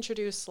does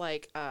introduce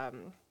like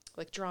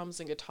drums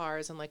and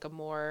guitars and like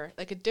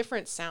a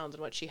different sound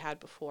than what she had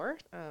before.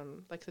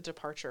 Like the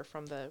departure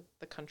from the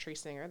country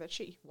singer that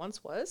she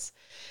once was.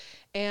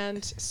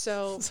 And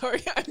so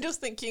sorry, I'm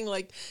just thinking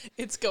like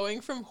it's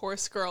going from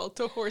horse girl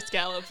to horse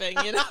galloping,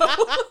 you know?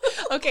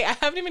 Okay, I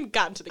haven't even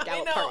gotten to the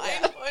gallop part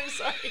yet. I know, I'm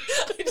sorry.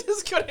 I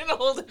just couldn't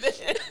hold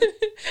it in.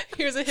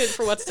 Here's a hint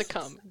for what's to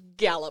come.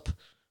 Gallop.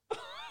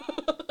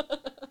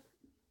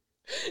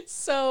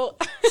 So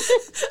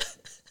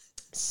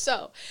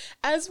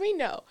as we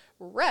know,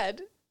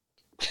 Red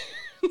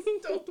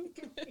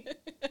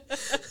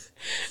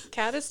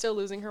Kat is still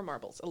losing her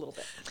marbles a little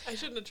bit. I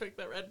shouldn't have drank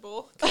that Red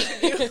Bull.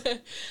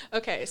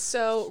 Okay,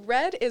 so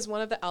Red is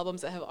one of the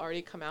albums that have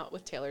already come out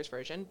with Taylor's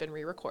version, been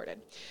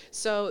re-recorded.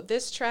 So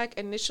this track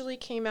initially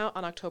came out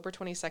on October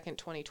 22nd,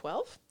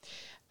 2012.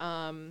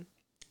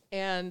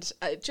 And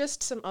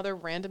just some other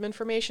random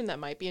information that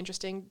might be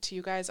interesting to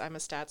you guys. I'm a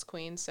stats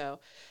queen,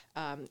 so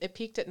it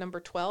peaked at number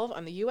 12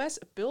 on the U.S.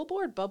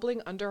 Billboard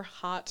Bubbling Under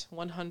Hot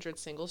 100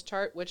 singles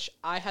chart, which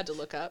I had to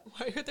look up.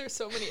 Why are there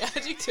so many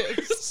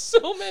adjectives?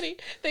 So many.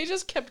 They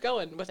just kept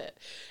going with it.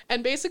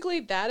 And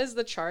basically, that is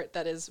the chart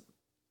that is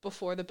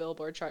before the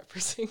Billboard chart for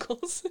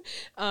singles.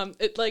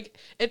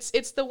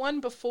 It's the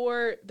one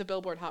before the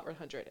Billboard Hot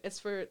 100.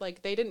 It's for,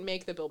 like, they didn't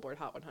make the Billboard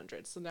Hot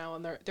 100, so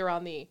now they're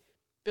on the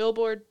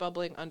Billboard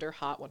Bubbling Under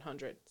Hot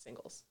 100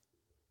 singles.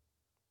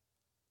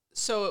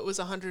 So it was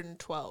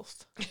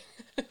 112th.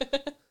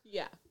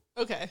 Yeah.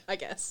 Okay. I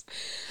guess.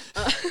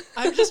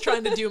 I'm just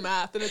trying to do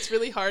math, and it's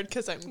really hard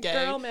because I'm gay.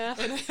 Girl math.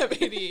 And I have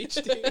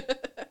ADHD.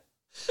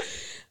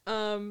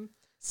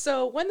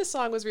 So when the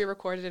song was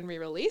re-recorded and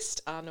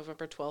re-released on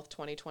November 12th,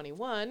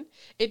 2021,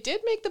 it did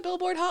make the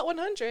Billboard Hot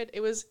 100.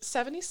 It was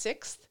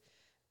 76th.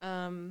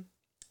 And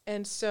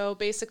so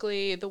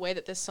basically the way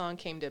that this song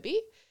came to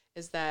be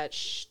is that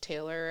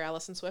Taylor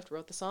Allison Swift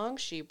wrote the song.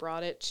 She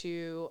brought it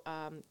to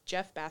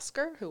Jeff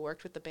Basker, who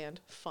worked with the band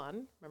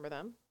Fun. Remember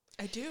them?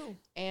 I do.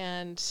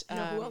 And you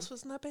know who else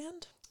was in that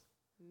band?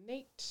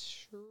 Nate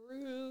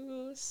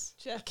Shrews.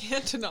 Jack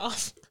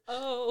Antonoff.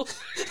 Oh.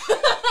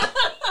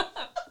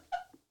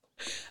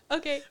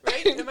 Okay.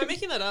 Right? Am I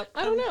making that up?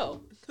 I don't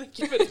know.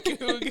 Give it a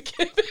goog.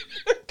 Give it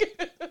a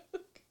goog.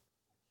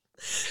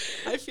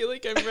 I feel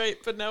like I'm right,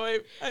 but now I'm...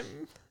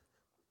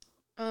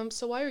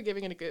 So why are you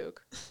giving it a goog?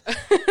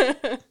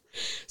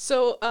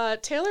 So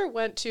Taylor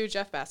went to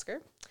Jeff Basker,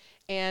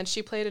 and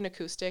she played an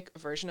acoustic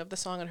version of the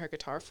song on her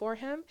guitar for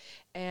him,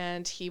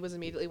 and he was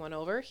immediately won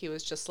over. He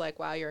was just like,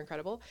 wow, you're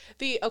incredible.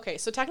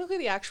 So technically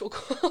the actual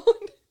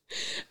quote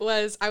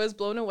was, I was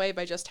blown away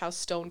by just how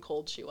stone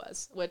cold she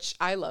was, which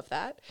I love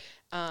that.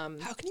 How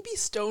can you be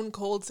stone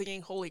cold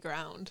singing Holy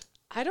Ground?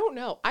 I don't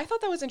know. I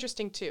thought that was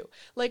interesting too.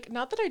 Like,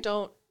 not that I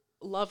don't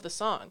love the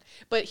song,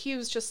 but he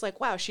was just like,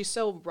 wow, she's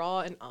so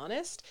raw and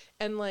honest.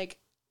 And like,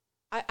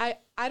 I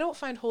don't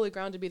find Holy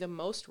Ground to be the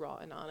most raw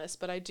and honest,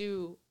 but I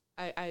do,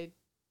 I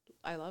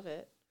love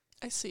it.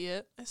 I see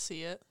it.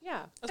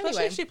 Yeah. Especially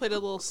Anyway. if she played a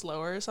little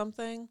slower or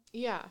something.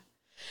 Yeah.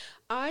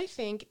 I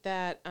think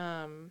that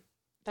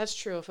that's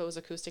true. If it was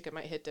acoustic, it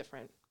might hit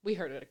different. We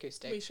heard it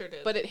acoustic. We sure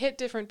did. But it hit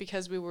different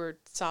because we were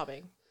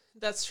sobbing.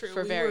 That's true.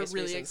 For we various were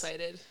really reasons.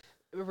 excited.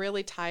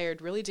 Really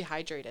tired, really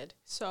dehydrated.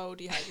 So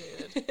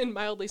dehydrated. And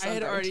mildly I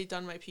sunburned. had already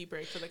done my pee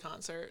break for the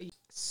concert.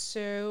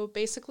 So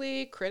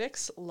basically,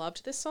 critics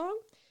loved this song.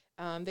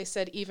 They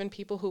said even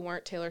people who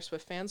weren't Taylor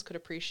Swift fans could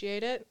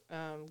appreciate it.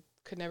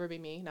 Could never be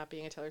me, not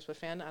being a Taylor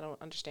Swift fan. I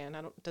don't understand.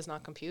 Does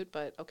not compute,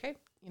 but okay,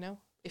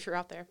 if you're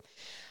out there.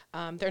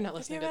 They're not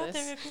listening to this. If you're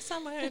out there, if you're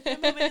somewhere, if you're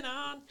moving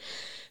on.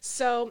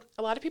 So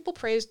a lot of people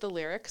praised the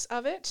lyrics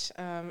of it,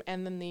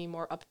 and then the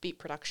more upbeat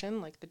production,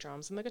 like the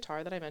drums and the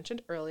guitar that I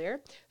mentioned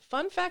earlier.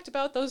 Fun fact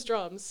about those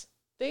drums,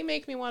 they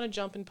make me want to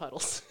jump in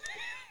puddles.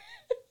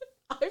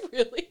 I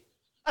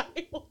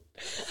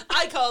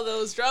call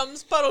those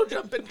drums puddle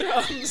jumping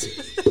drums.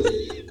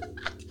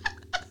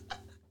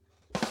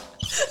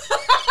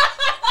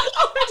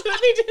 I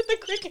didn't need to hit the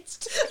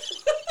crickets.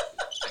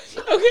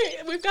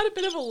 Okay, we've got a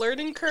bit of a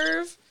learning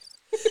curve.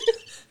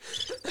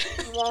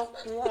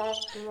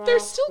 They're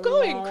still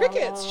going.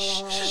 Crickets.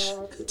 Shh.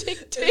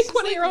 Take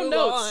one of your own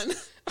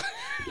notes.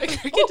 The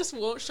cricket just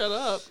won't shut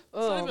up. It's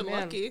Oh, not even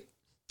man. lucky.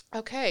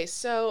 Okay,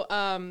 so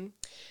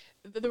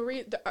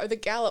the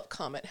Gallop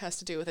comment has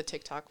to do with a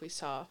TikTok we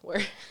saw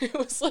where it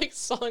was like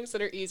songs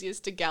that are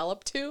easiest to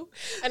gallop to,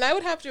 and I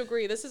would have to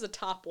agree this is a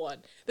top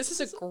one. This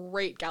is a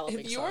great galloping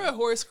If you song. were a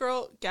horse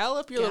girl,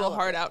 gallop your little Gallop.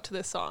 heart out to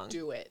this song.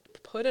 Do it.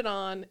 Put it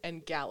on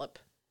and gallop.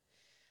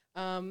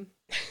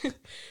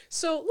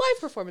 So live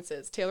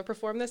performances. Taylor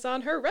performed this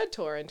on her Red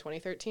Tour in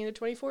 2013 to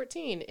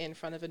 2014 in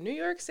front of a New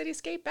York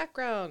cityscape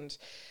background.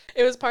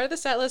 It was part of the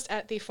setlist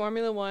at the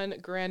Formula One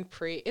Grand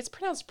Prix. It's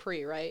pronounced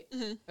Prix, right?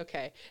 Mm-hmm.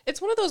 Okay.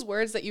 It's one of those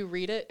words that you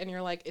read it and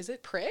you're like, is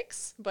it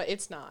Prix? But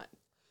it's not.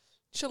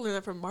 You should learn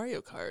that from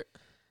Mario Kart.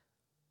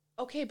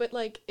 Okay, but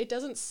like it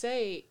doesn't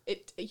say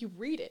it. You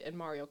read it in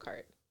Mario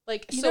Kart.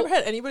 Like You so. never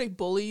had anybody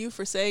bully you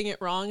for saying it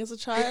wrong as a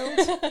child?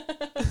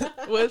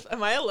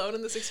 Am I alone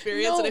in this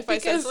experience? No, And if I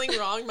said because- something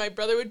wrong, my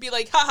brother would be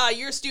like, haha,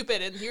 you're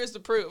stupid, and here's the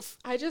proof.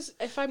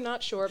 if I'm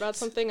not sure about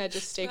something, I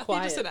just stay You're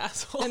quiet. just an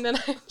asshole. And then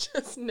I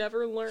just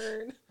never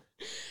learn.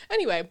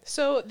 Anyway,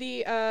 so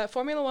the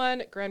Formula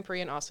One Grand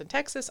Prix in Austin,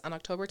 Texas on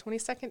October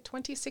 22nd,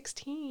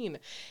 2016.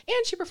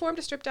 And she performed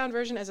a stripped-down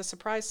version as a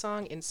surprise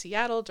song in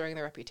Seattle during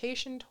the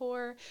Reputation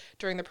tour.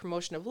 During the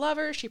promotion of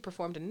Lover, she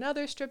performed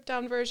another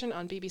stripped-down version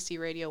on BBC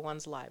Radio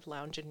 1's Live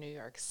Lounge in New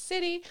York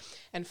City.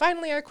 And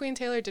finally, our Queen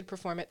Taylor did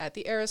perform it at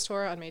the Eras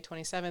Tour on May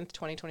 27th,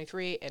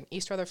 2023 in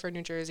East Rutherford,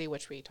 New Jersey,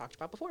 which we talked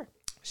about before.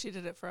 She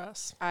did it for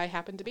us. I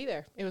happened to be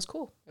there. It was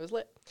cool. It was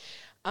lit.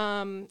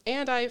 And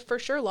I for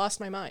sure lost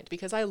my mind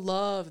because I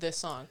love this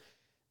song.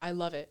 I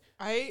love it.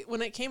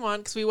 When it came on,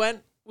 because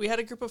we had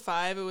a group of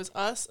 5. It was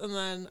us and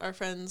then our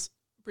friends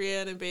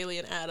Brianne and Bailey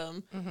and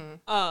Adam.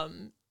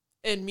 Mm-hmm.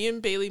 And me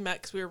and Bailey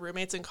met because we were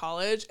roommates in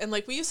college. And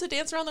like we used to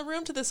dance around the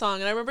room to this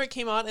song. And I remember it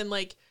came on and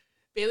like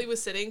Bailey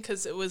was sitting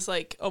because it was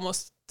like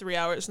almost 3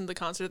 hours into the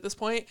concert at this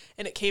point,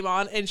 and it came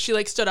on, and she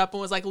like stood up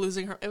and was like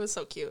losing her. It was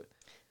so cute.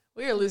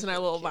 We were losing our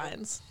little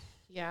minds.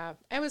 Yeah,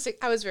 I was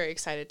very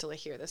excited to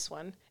hear this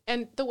one.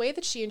 And the way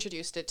that she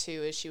introduced it too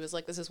is she was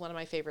like, this is one of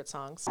my favorite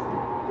songs. Because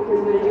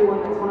I'm going to do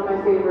one that's one of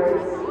my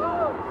favorites,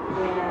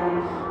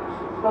 and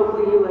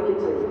hopefully you like it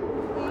too.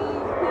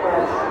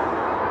 But,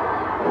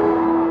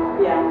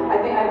 yeah, I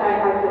think I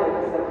feel like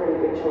this is a pretty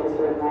big choice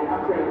for tonight.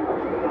 I'm pretty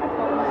confident about it.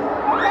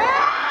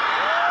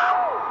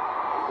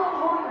 It's called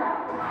Holy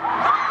Ground.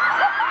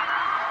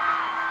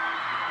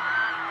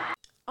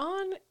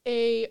 On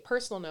a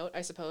personal note,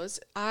 I suppose,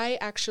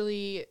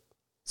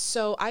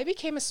 so I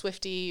became a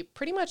Swiftie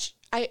pretty much,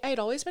 I had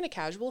always been a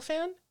Casual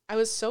fan. I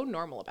was so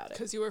normal about it.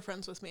 Because you were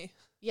friends with me.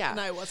 Yeah. And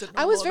I wasn't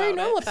I was very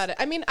normal about it.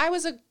 I mean, I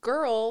was a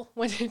girl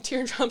when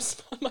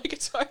Teardrops on My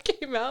Guitar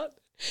came out.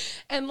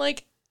 And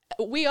like,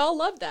 we all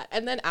loved that.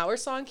 And then our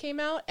song came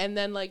out, and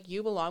then like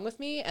You Belong With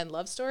Me and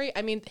Love Story.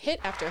 I mean,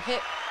 hit after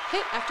hit,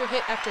 hit after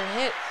hit after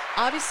hit.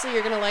 Obviously,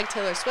 you're going to like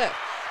Taylor Swift.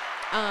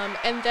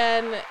 And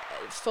then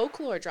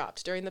Folklore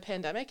dropped during the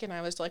pandemic, and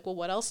I was like, well,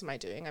 what else am I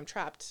doing? I'm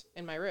trapped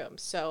in my room.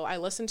 So I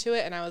listened to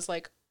it, and I was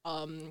like,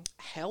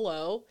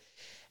 hello.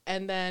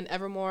 And then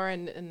Evermore,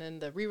 and then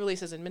the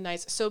re-releases and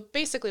Midnights. So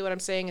basically what I'm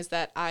saying is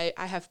that I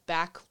have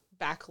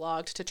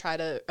backlogged to try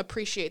to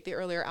appreciate the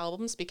earlier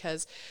albums,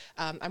 because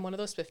I'm one of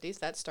those Swifties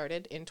that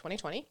started in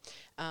 2020.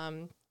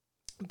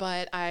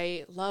 But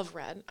I love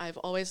Red. I've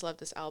always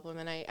loved this album,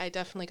 and I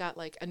definitely got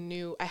like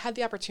I had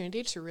the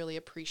opportunity to really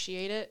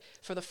appreciate it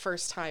for the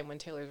first time when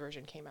Taylor's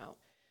version came out,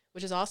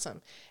 which is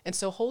awesome. And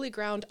so Holy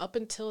Ground, up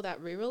until that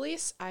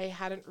re-release, I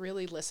hadn't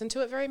really listened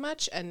to it very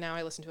much, and now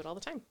I listen to it all the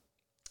time.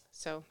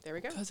 So there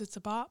we go. Because it's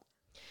a bop.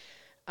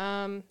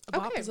 A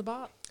bop is a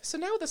bop. So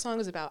now what the song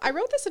is about. I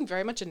wrote this in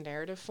very much a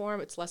narrative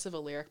form. It's less of a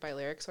lyric by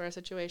lyric sort of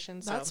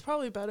situation. So. That's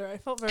probably better. I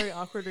felt very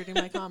awkward reading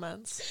my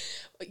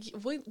comments.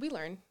 We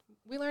learn.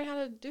 We learn how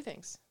to do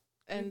things.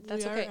 And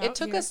that's We are okay. It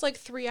took us like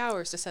 3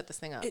 hours to set this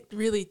thing up. It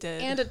really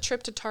did. And a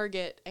trip to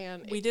Target,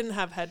 and we didn't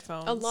have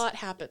headphones. A lot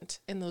happened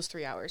in those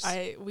 3 hours.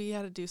 We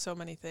had to do so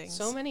many things.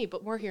 So many,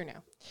 but we're here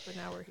now. But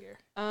now we're here.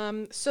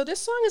 So this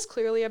song is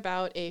clearly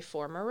about a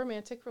former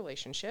romantic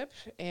relationship,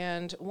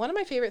 and one of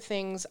my favorite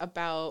things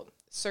about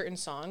certain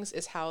songs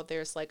is how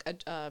there's like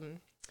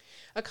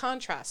a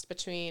contrast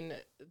between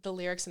the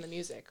lyrics and the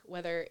music,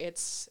 whether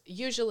it's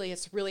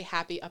really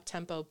happy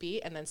up-tempo beat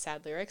and then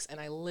sad lyrics,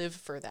 and I live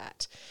for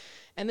that.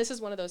 And this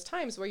is one of those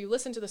times where you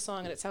listen to the song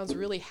and it sounds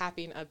really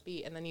happy and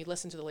upbeat, and then you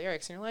listen to the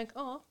lyrics and you're like,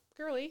 oh,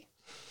 girly,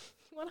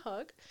 you want a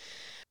hug?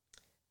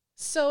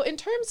 So in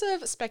terms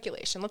of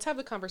speculation, let's have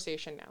the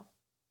conversation now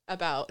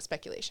about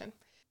speculation.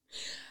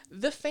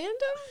 The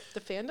fans, the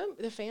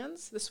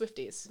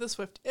Swifties.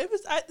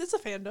 It's a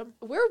fandom.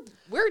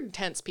 We're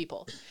intense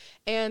people.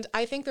 And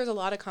I think there's a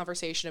lot of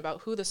conversation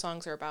about who the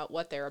songs are about,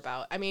 what they're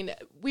about. I mean,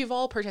 we've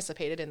all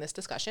participated in this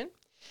discussion.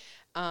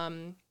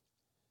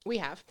 We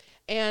have.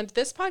 And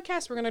this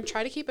podcast, we're going to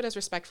try to keep it as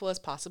respectful as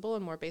possible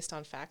and more based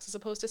on facts as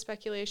opposed to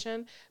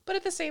speculation. But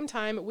at the same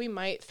time, we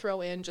might throw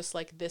in just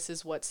like, this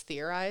is what's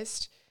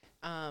theorized.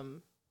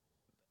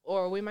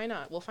 Or we might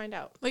not. We'll find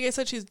out. Like I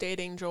said, she's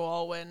dating Joel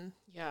Alwyn.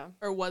 Yeah.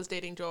 Or was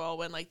dating Joel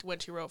Alwyn, like when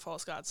she wrote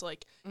False God. So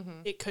like,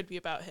 it could be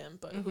about him,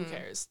 but who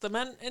cares? The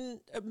men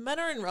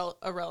are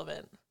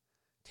irrelevant.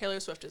 Taylor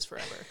Swift is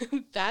forever.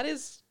 That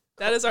is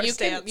our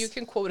stance. You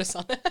can quote us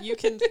on that. You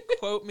can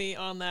quote me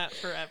on that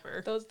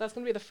forever. That's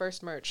going to be the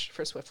first merch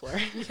for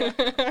Swiftlore.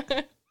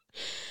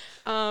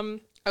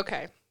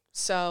 Okay.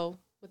 So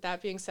with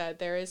that being said,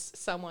 there is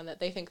someone that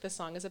they think this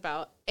song is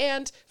about.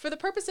 And for the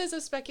purposes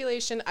of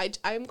speculation,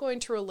 I'm going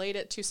to relate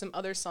it to some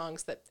other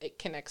songs that it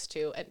connects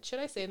to. And should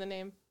I say the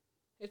name?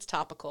 It's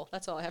topical.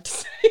 That's all I have to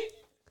say.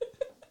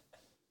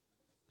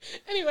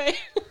 Anyway.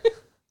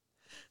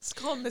 It's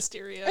called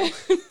Mysterio.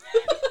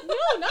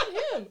 No, not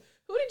him.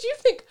 Who did you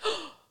think?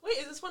 Wait,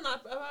 is this one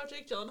not about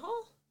Jake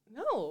Gyllenhaal?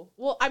 No.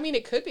 Well, I mean,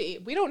 it could be.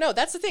 We don't know.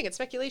 That's the thing. It's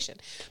speculation.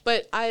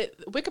 But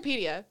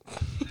Wikipedia.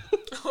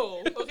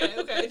 Oh,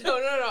 okay.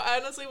 No.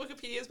 Honestly,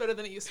 Wikipedia is better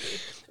than it used to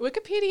be.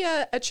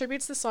 Wikipedia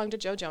attributes the song to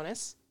Joe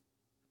Jonas.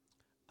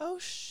 Oh,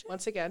 shit.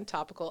 Once again,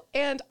 topical.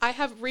 And I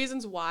have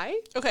reasons why.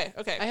 Okay.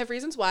 I have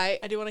reasons why.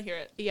 I do want to hear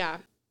it. Yeah.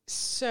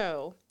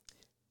 So,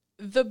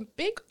 the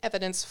big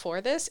evidence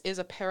for this is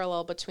a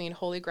parallel between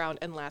Holy Ground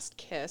and Last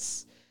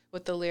Kiss,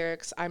 with the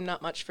lyrics, I'm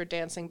not much for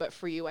dancing, but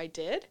for you I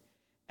did.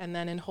 And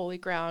then in Holy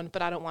Ground,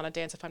 but I don't want to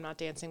dance if I'm not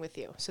dancing with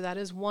you. So that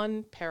is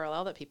one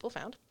parallel that people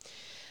found.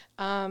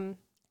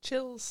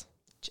 Chills.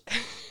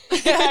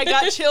 I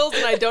got chills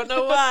and I don't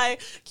know why.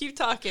 Keep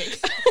talking.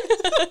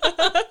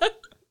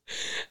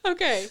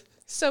 Okay.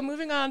 So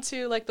moving on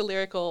to like the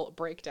lyrical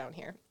breakdown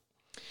here.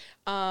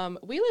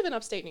 We live in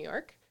upstate New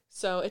York.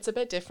 So it's a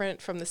bit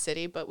different from the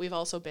city, but we've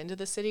also been to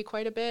the city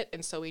quite a bit.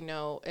 And so we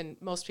know, and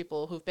most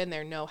people who've been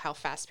there know how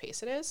fast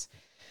paced it is.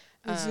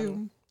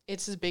 Zoom.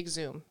 It's a big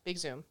zoom.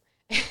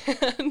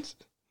 And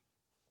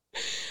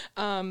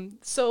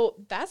So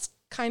that's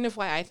kind of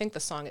why I think the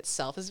song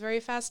itself is very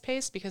fast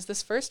paced, because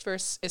this first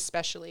verse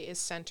especially is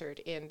centered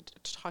in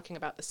talking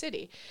about the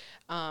city.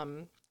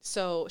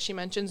 So she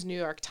mentions New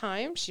York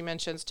Times. She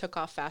mentions took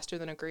off faster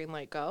than a green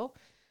light go.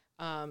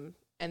 And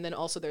then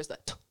also there's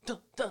that dun,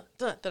 dun,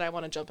 dun, that I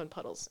want to jump in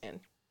puddles in.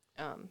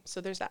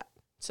 So there's that.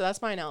 So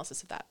that's my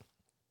analysis of that.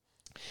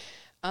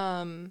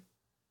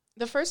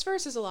 The first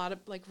verse is a lot of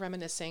like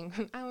reminiscing.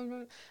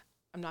 I'm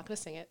not going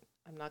to sing it.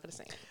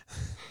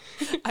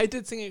 I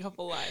did sing a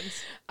couple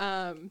lines.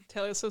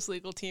 Taylor Swift's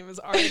legal team is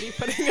already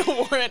putting a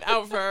warrant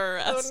out for her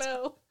arrest.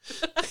 Oh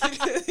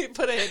no. He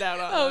put a hit out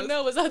on Oh us.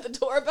 no, was that the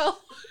doorbell?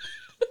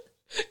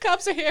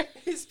 Cops are here.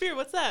 Hey, Spear,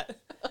 what's that?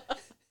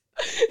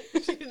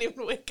 She didn't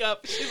even wake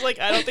up. She's like,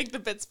 I don't think the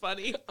bit's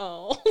funny.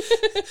 Oh.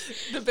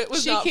 The bit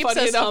was She not keeps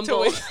funny us enough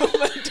humble. to wake up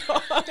my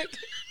dog.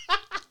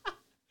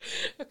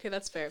 Okay,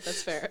 that's fair.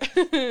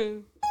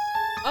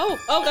 Oh,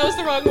 that was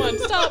the wrong one.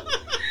 Stop.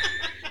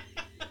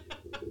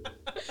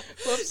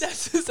 Whoops.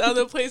 That's the sound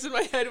that plays in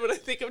my head when I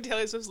think of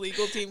Taylor Swift's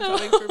legal team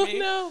coming for me.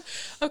 No.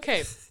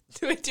 Okay.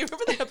 Do you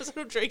remember the episode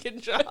of Drake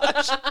and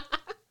Josh?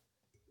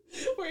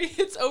 Where he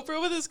hits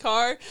Oprah with his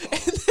car,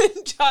 and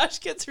then Josh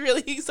gets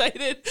really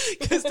excited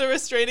because the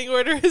restraining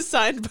order is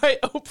signed by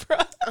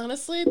Oprah.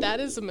 Honestly, that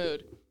is a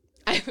mood.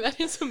 That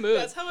is a mood.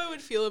 That's how I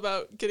would feel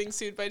about getting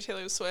sued by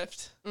Taylor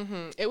Swift.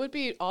 Mm-hmm. It would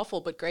be awful,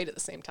 but great at the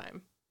same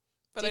time.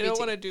 But DBT. I don't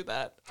want to do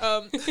that.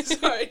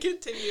 Sorry,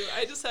 continue.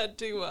 I just had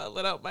to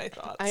let out my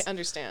thoughts. I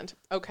understand.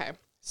 Okay,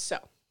 so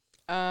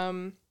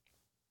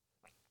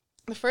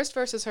the first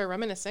verse is her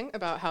reminiscing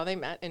about how they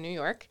met in New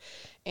York,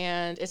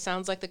 and it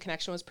sounds like the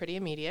connection was pretty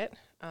immediate.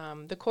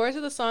 The chorus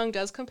of the song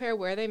does compare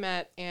where they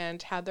met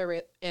and had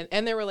their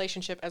their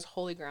relationship as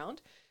holy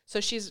ground. So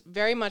she's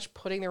very much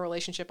putting their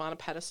relationship on a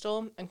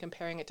pedestal and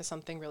comparing it to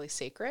something really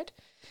sacred.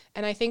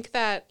 And I think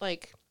that,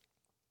 like,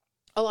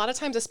 a lot of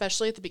times,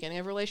 especially at the beginning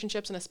of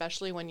relationships and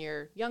especially when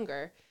you're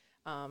younger,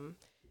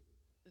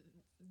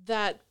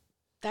 that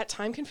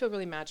time can feel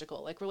really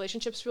magical. Like,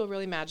 relationships feel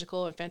really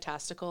magical and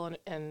fantastical.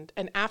 And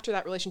after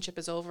that relationship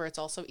is over, it's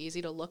also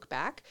easy to look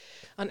back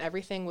on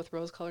everything with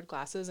rose-colored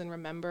glasses and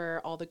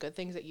remember all the good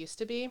things it used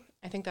to be.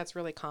 I think that's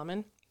really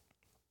common.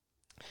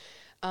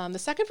 The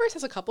second verse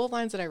has a couple of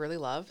lines that I really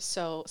love.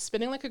 So,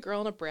 spinning like a girl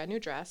in a brand new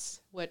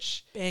dress,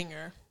 which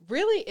banger.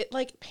 Really, it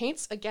like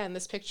paints again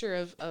this picture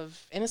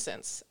of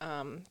innocence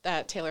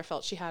that Taylor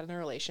felt she had in a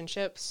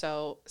relationship.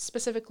 So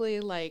specifically,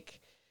 like,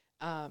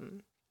 I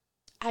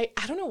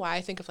don't know why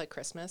I think of like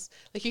Christmas.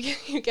 Like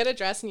you get a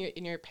dress and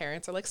your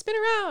parents are like, spin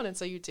around, and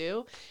so you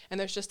do, and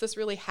there's just this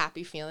really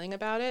happy feeling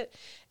about it.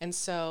 And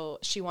so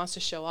she wants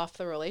to show off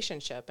the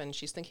relationship, and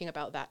she's thinking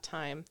about that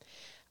time.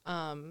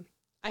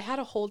 I had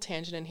a whole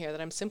tangent in here that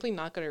I'm simply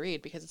not going to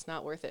read because it's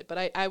not worth it.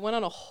 But I went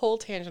on a whole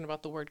tangent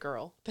about the word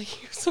girl. The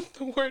use of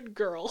the word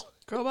girl.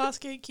 Girl boss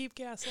gatekeep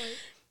gaslight.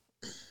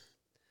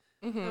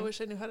 Mm-hmm. I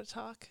wish I knew how to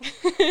talk.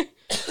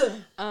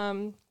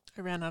 I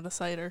ran out of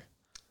cider.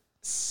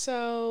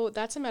 So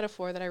that's a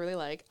metaphor that I really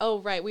like. Oh,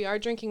 right. We are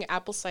drinking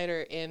apple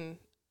cider in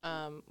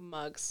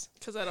mugs.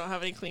 Because I don't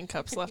have any clean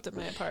cups left in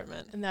my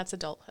apartment. And that's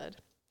adulthood.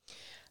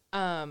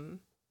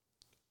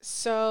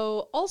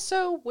 So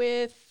also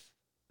with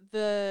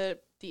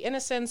the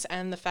innocence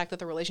and the fact that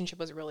the relationship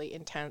was really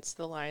intense,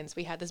 the lines,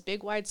 we had this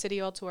big wide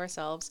city all to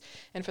ourselves,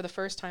 and for the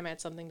first time I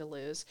had something to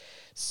lose.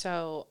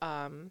 So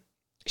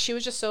she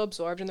was just so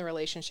absorbed in the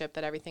relationship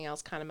that everything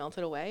else kind of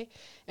melted away.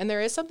 And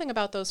there is something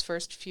about those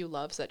first few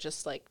loves that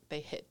just, like, they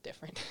hit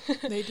different.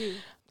 They do.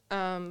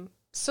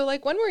 So,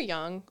 like, when we're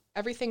young,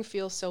 everything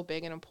feels so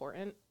big and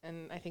important,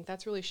 and I think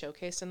that's really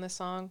showcased in this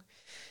song.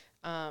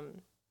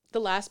 The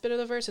last bit of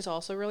the verse is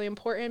also really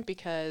important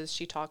because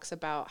she talks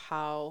about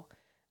how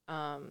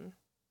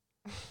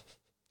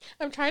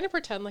I'm trying to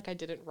pretend like I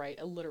didn't write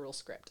a literal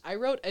script. I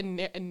wrote a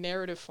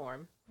narrative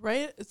form.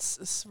 Right?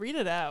 It's read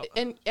it out.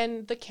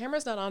 And the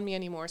camera's not on me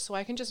anymore, so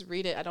I can just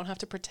read it. I don't have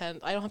to pretend.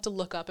 I don't have to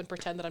look up and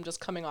pretend that I'm just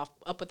coming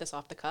up with this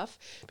off the cuff,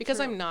 because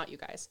True. I'm not, you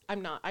guys.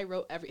 I'm not. I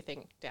wrote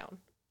everything down.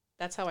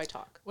 That's how I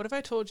talk. What if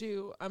I told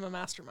you I'm a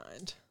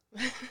mastermind?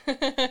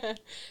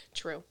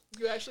 True.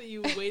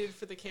 You waited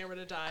for the camera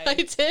to die. I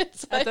did.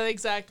 At the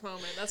exact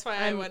moment. That's why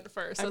I went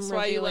first. That's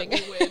why you let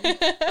me win.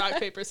 Rock,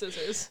 paper,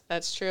 scissors.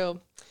 That's true.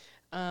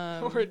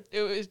 Or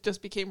it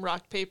just became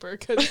rock, paper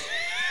because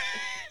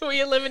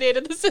we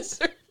eliminated the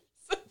scissors.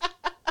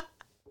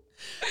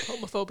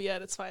 Homophobia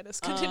at its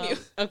finest. Continue.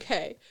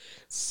 Okay.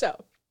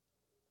 So,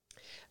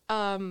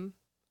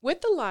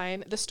 with the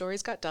line, the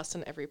story's got dust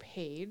on every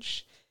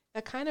page,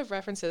 that kind of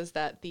references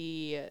that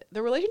the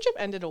relationship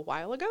ended a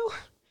while ago.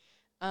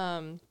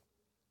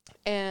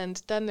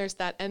 And then there's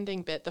that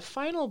ending bit, the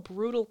final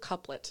brutal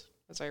couplet,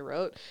 as I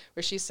wrote,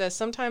 where she says,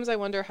 "Sometimes I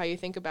wonder how you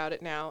think about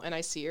it now, and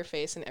I see your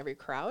face in every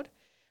crowd,"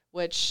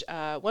 which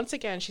once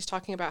again, she's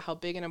talking about how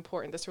big and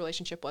important this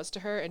relationship was to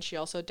her, and she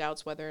also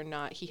doubts whether or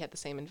not he had the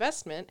same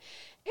investment.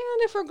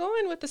 And if we're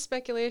going with the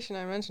speculation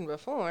I mentioned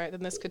before,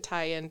 then this could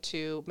tie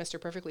into Mr.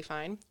 Perfectly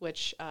Fine,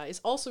 which is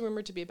also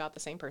rumored to be about the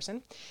same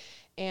person.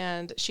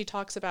 And she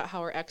talks about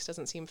how her ex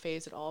doesn't seem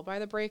fazed at all by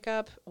the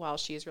breakup while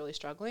she's really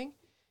struggling.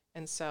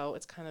 And so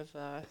it's kind of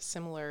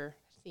similar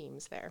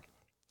themes there.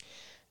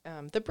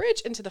 The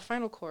bridge into the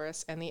final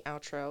chorus and the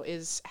outro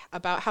is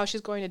about how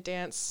she's going to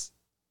dance,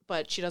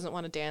 but she doesn't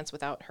want to dance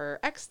without her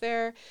ex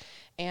there.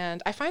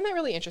 And I find that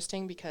really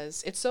interesting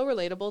because it's so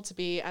relatable to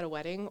be at a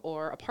wedding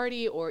or a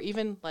party or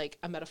even like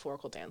a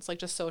metaphorical dance, like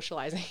just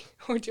socializing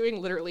or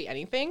doing literally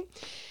anything.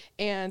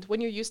 And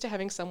when you're used to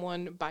having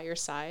someone by your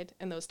side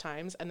in those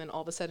times, and then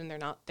all of a sudden they're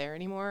not there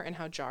anymore, and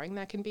how jarring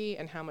that can be,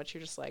 and how much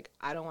you're just like,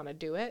 I don't want to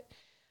do it.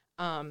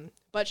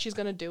 But she's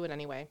going to do it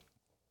anyway.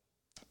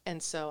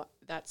 And so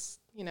that's,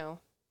 you know,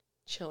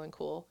 chill and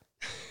cool.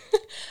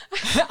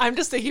 I'm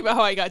just thinking about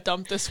how I got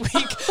dumped this week.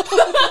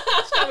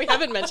 We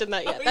haven't mentioned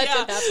that yet.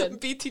 That did happen.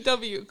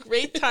 BTW,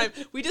 great time.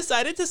 We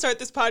decided to start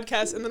this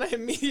podcast, and then I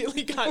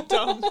immediately got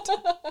dumped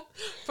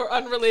for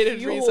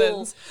unrelated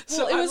reasons.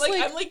 So Well,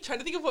 I'm like trying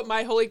to think of what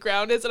my holy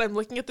ground is, and I'm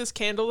looking at this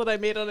candle that I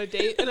made on a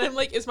date, and I'm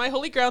like, is my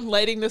holy ground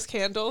lighting this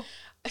candle?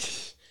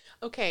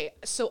 Okay,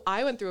 so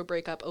I went through a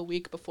breakup a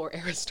week before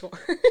Eras Tour.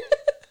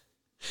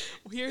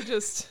 We're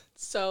just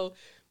so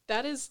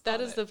that is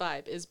the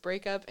vibe, is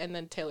breakup and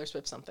then Taylor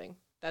Swift something.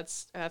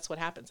 That's what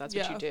happens. That's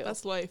what you do.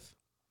 That's life.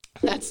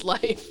 That's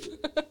life.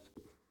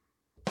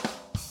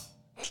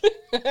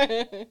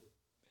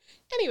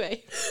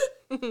 Anyway.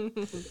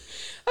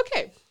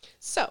 Okay,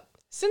 so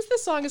since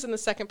this song is in the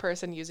second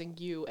person using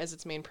you as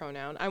its main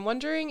pronoun, I'm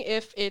wondering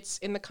if it's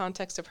in the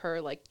context of her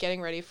like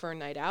getting ready for a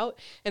night out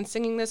and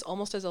singing this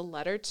almost as a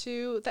letter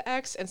to the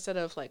ex instead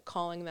of like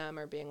calling them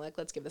or being like,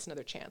 let's give this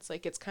another chance.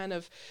 Like it's kind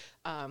of,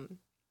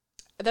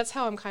 that's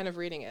how I'm kind of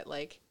reading it.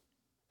 Like,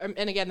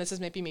 and again, this is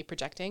maybe me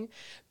projecting,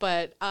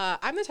 but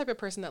I'm the type of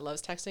person that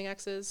loves texting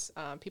exes.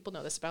 People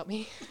know this about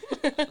me.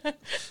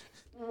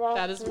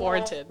 That is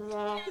warranted.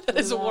 That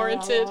is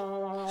warranted.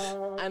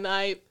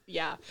 And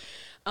yeah.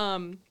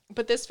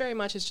 But this very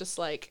much is just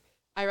like,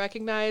 I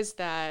recognize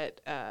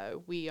that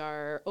we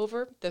are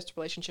over, this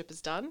relationship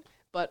is done,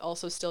 but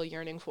also still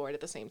yearning for it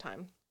at the same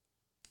time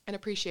and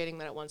appreciating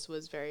that it once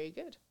was very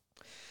good.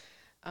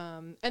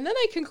 And then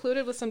I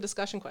concluded with some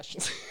discussion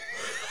questions.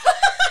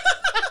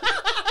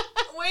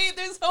 Wait,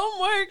 there's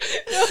homework.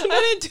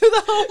 I didn't do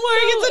the homework.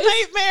 It's a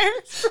nightmare.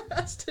 It's for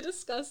us to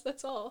discuss,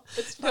 that's all.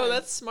 It's fine. No,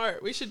 that's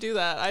smart. We should do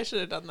that. I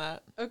should have done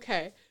that.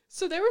 Okay.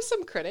 So there were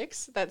some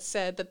critics that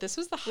said that this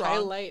was the Wrong.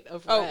 highlight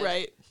of Red. Oh,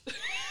 right.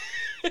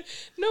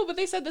 No, but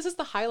they said this is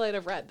the highlight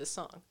of Red, this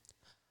song.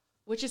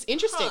 Which is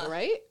interesting,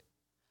 right?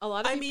 A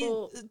lot of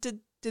people... I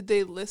mean, did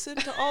they listen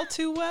to All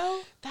Too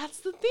Well? That's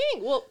the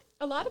thing. Well,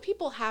 a lot of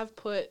people have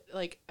put,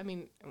 like, I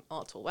mean,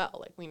 All Too Well.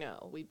 Like, we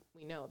know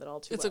that All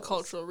Too Well. It's a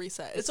cultural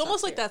reset. It's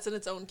almost like that's in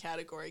its own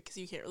category because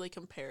you can't really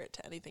compare it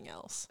to anything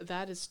else.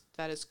 That is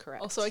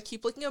correct. Also, I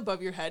keep looking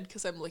above your head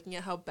because I'm looking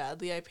at how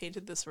badly I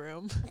painted this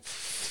room.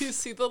 Do you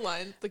see the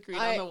line, the green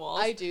on the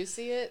walls? I do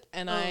see it,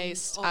 and I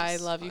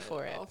love you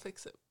for it. I'll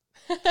fix it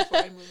before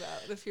I move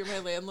out. And if you're my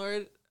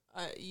landlord,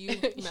 you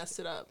messed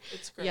it up.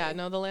 It's great. Yeah,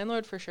 no, the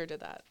landlord for sure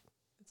did that.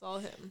 It's all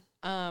him.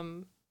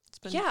 It's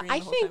been yeah, green the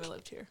whole time I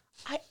lived here.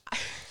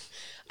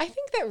 I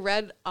think that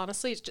Red,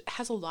 honestly,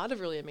 has a lot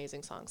of really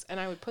amazing songs, and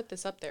I would put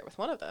this up there with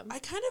one of them. I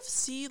kind of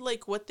see,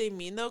 like, what they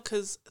mean, though,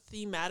 because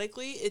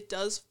thematically, it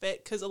does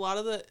fit, because a lot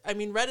of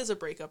Red is a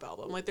breakup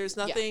album. Like, there's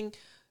nothing,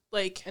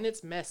 like... And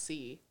it's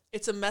messy.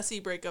 It's a messy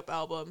breakup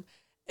album,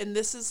 and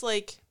this is,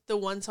 like, the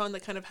one song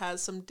that kind of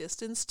has some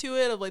distance to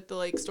it, of, like, the,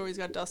 like, story's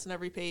got dust on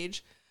every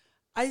page.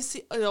 I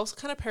see, it also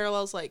kind of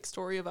parallels, like,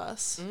 Story of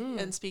Us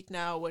and Speak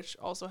Now, which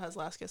also has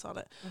Last Kiss on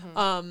it.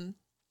 Mm-hmm.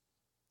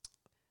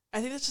 I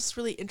think it's just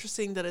really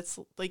interesting that it's,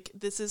 like,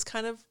 this is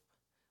kind of,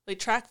 like,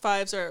 track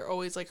 5s are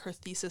always, like, her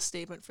thesis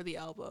statement for the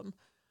album.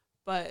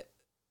 But,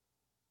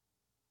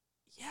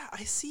 yeah,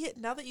 I see it.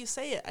 Now that you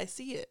say it, I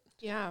see it.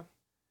 Yeah.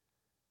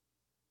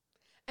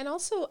 And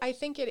also, I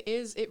think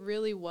it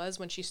really was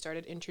when she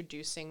started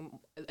introducing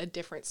a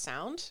different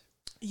sound.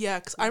 Yeah,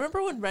 because I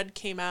remember when Red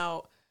came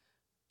out,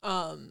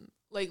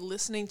 like,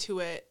 listening to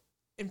it,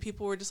 and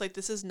people were just like,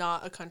 this is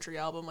not a country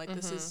album. Like,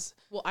 this is...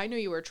 Well, I Knew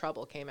You Were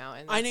Trouble came out.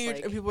 And I knew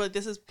people were like,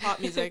 this is pop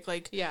music.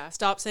 Like, yeah.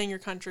 Stop saying you're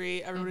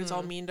country. Everybody's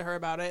all mean to her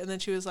about it. And then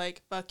she was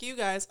like, fuck you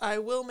guys. I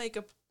will make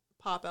a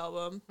pop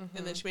album.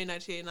 And then she made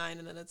 1989,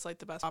 and then it's, like,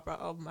 the best pop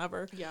album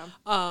ever. Yeah.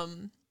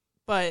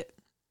 But,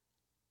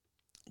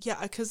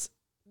 yeah, because...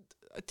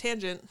 A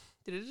tangent.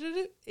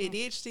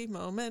 ADHD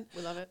moment.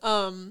 We love it.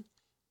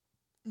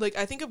 Like,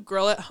 I think of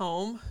Girl at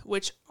Home,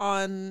 which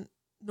on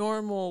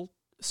normal...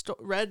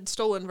 Red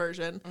Stolen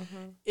version,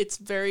 it's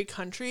very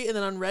country, and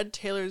then on Red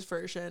Taylor's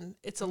version,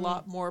 it's a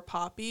lot more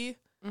poppy.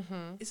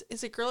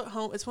 Is it Girl at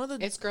Home? It's one of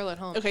the... It's Girl at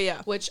Home. Okay,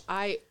 yeah. Which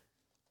I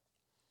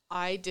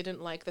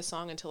didn't like the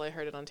song until I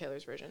heard it on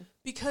Taylor's version.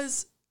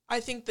 Because I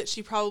think that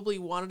she probably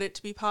wanted it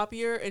to be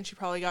poppier, and she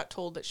probably got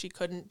told that she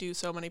couldn't do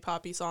so many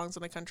poppy songs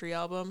on a country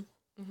album.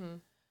 Mm-hmm.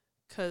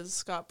 Because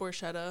Scott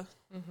Borchetta.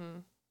 Mm-hmm.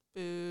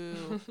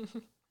 Boo.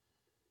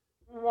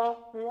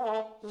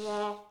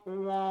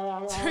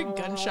 It's her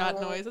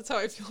gunshot noise. That's how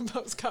I feel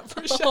about Scott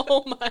Borchetta.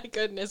 Oh my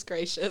goodness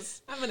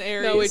gracious. I'm an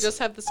Aries. No, we just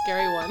have the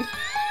scary one.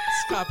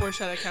 Scott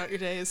Borchetta, count your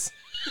days.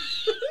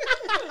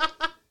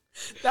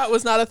 That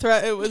was not a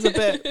threat. It was a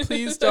bit.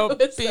 Please don't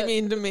be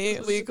mean to me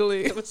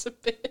legally. It was a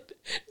bit.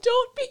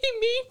 Don't be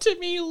mean to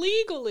me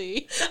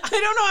legally. I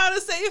don't know how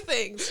to say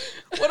things.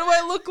 What do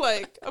I look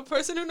like? A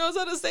person who knows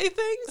how to say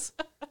things?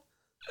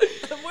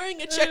 I'm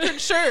wearing a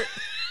checkered shirt.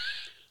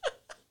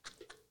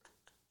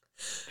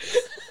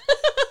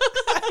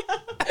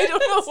 I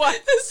don't know why.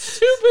 The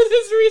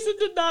stupidest reason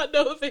to not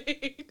know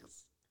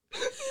things.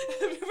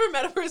 Have you ever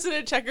met a person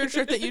in a checkered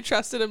shirt that you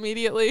trusted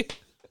immediately?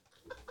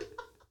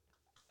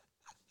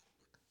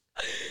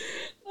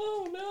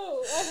 Oh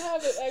no, I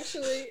have it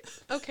actually.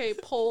 Okay,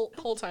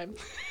 poll time.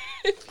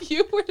 If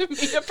you were to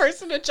meet a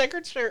person in a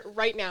checkered shirt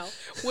right now,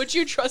 would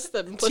you trust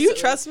them? Do you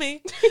trust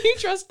me? Do you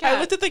trust Kat? I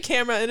looked at the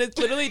camera and it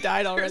literally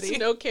died already. There's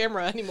no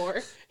camera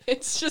anymore.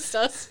 It's just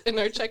us in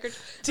our checkered.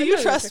 Do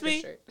you trust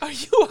me? Shirt. Are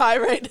you high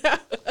right now?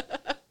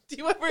 Do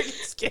you ever get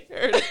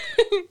scared?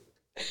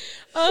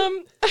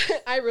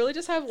 I really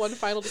just have one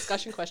final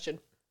discussion question,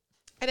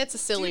 and it's a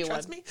silly one. Do you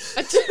trust me?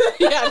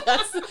 Yeah,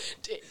 that's.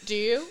 Do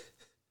you?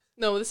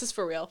 No, this is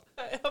for real.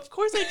 Of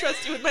course I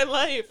trust you with my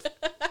life.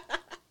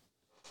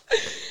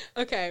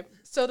 Okay,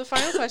 so the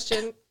final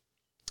question,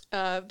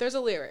 there's a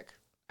lyric.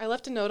 I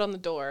left a note on the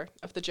door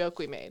of the joke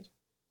we made,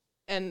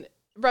 and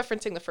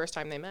referencing the first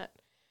time they met.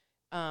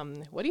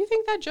 What do you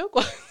think that joke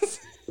was?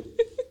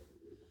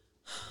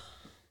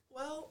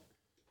 Well,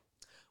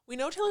 we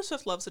know Taylor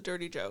Swift loves a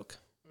dirty joke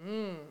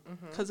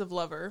because of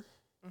Lover.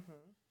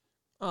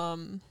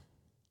 Mm-hmm.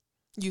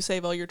 You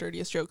save all your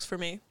dirtiest jokes for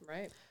me.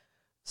 Right.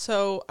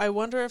 So I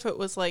wonder if it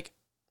was like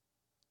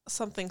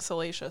something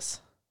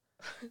salacious.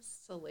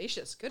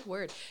 Salacious, good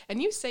word.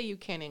 And you say you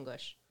can't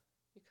English.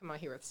 You come out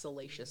here with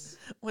salacious.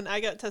 When I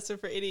got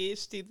tested for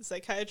ADHD, the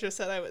psychiatrist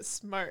said I was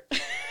smart.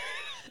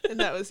 And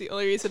that was the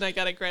only reason I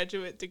got a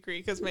graduate degree,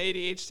 because my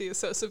ADHD is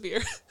so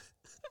severe.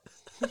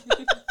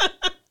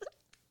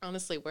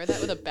 Honestly, wear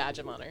that with a badge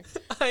of honor.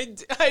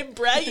 I'm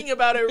bragging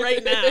about it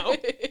right now.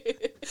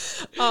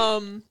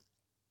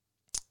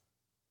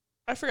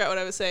 I forgot what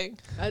I was saying.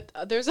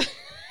 There's a...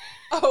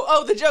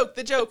 the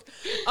joke.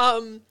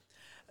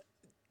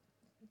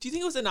 Do you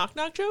think it was a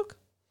knock-knock joke?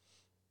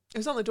 It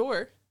was on the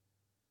door.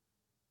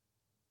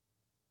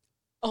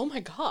 Oh my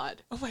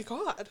god.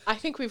 I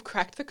think we've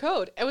cracked the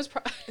code. It was...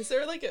 Is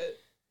there like a...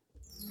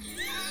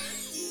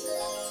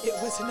 It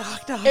was a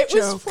knock-knock joke. It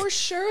was for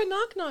sure a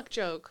knock-knock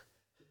joke.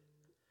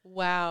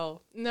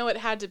 Wow. No, it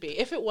had to be.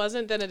 If it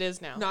wasn't, then it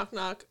is now. Knock,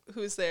 knock.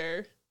 Who's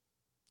there?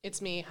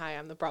 It's me. Hi,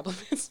 I'm the problem.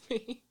 It's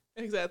me.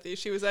 Exactly.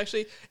 She was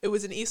actually... It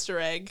was an Easter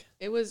egg.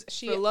 It was...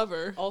 She for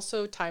Lover.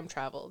 Also time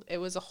traveled. It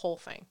was a whole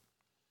thing.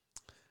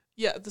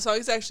 Yeah, the song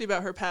is actually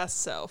about her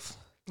past self.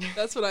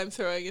 That's what I'm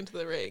throwing into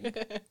the ring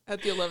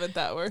at the 11th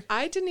hour.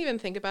 I didn't even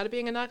think about it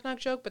being a knock-knock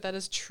joke, but that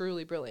is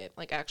truly brilliant.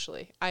 Like,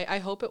 actually. I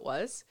hope it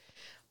was.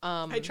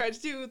 I tried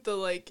to do the,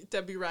 like,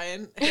 Debbie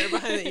Ryan hair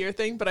behind the ear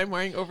thing, but I'm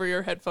wearing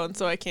over-ear headphones,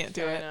 so I can't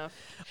do Fair it. Enough.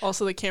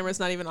 Also, the camera's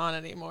not even on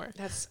anymore.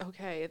 That's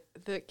okay.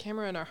 The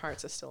camera in our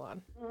hearts is still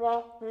on.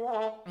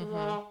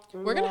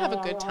 Mm-hmm. We're going to have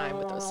a good time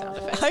with those sound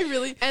effects.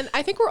 And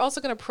I think we're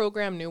also going to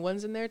program new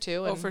ones in there,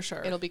 too. Oh, for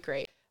sure. It'll be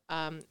great.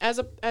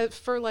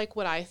 For like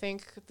what I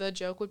think the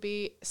joke would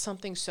be,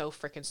 something so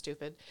freaking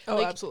stupid. Oh,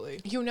 like,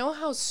 absolutely. You know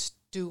how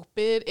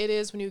stupid it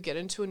is when you get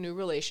into a new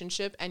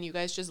relationship and you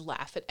guys just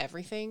laugh at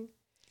everything?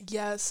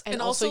 Yes.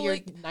 And also you're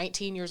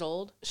 19 years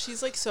old.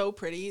 She's like so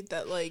pretty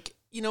that like,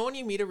 you know when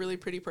you meet a really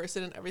pretty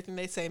person and everything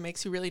they say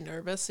makes you really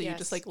nervous, so you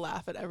just like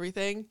laugh at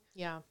everything?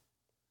 Yeah.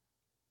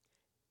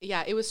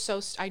 Yeah, it was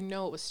so... I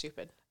know it was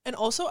stupid. And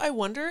also I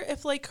wonder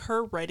if like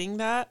her writing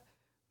that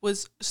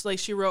was like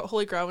she wrote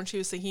Holy Grail when she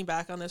was thinking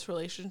back on this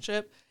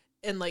relationship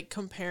and like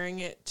comparing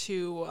it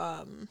to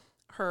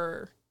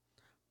her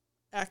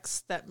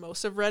ex that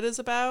most of Red is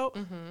about,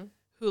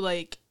 who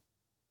like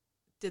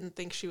didn't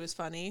think she was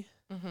funny.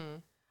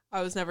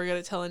 I was never good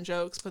at telling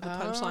jokes, but the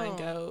punchline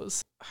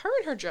goes. Her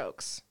and her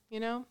jokes, you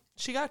know?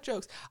 She got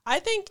jokes. I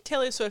think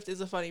Taylor Swift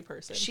is a funny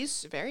person.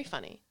 She's very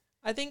funny.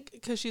 I think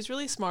because she's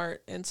really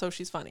smart, and so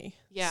she's funny.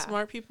 Yeah.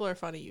 Smart people are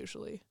funny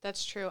usually.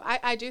 That's true.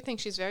 I do think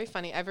she's very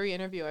funny. Every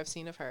interview I've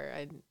seen of her,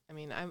 I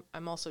mean,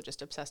 I'm also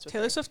just obsessed with her.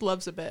 Taylor Swift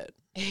loves a bit.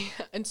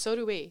 And so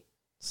do we.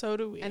 So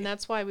do we. And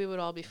that's why we would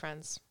all be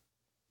friends.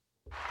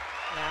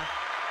 Yeah.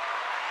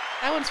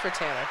 That one's for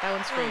Taylor. That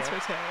one's for you.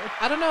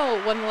 I don't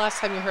know when the last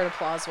time you heard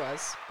applause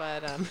was,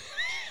 but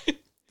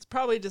it's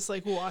probably just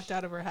like walked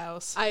out of her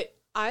house.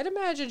 I'd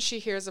imagine she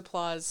hears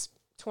applause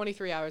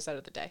 23 hours out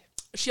of the day.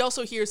 She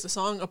also hears the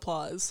song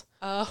Applause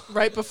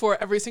right before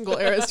every single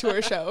Eras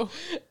Tour show.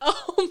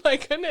 Oh my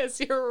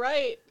goodness, you're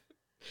right.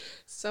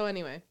 So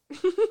anyway,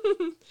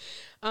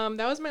 that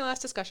was my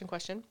last discussion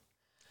question.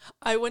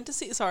 I went to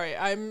see. Sorry,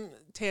 I'm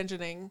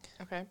tangenting.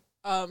 Okay.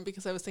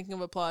 Because I was thinking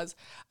of applause.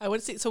 I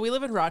went to see. So we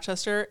live in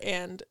Rochester,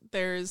 and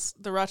there's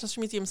the Rochester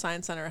Museum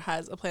Science Center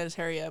has a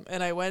planetarium,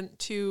 and I went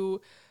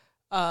to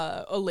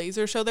a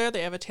laser show there.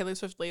 They have a Taylor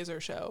Swift laser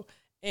show,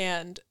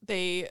 and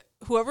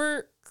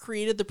whoever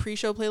created the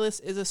pre-show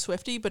playlist is a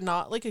Swiftie, but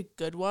not like a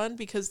good one,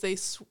 because they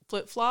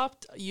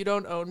flip-flopped "You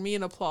Don't Own Me"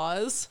 and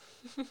applause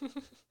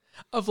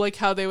of like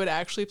how they would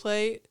actually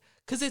play,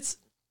 because it's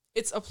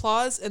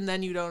applause and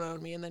then "You Don't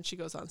Own Me" and then she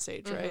goes on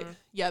stage, right?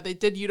 Yeah, they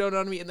did "You Don't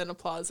Own Me" and then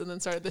applause and then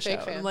started the show.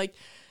 Fan. And like,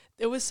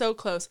 it was so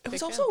close. It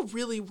was also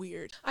really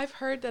weird. I've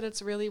heard that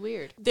it's really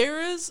weird.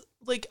 There is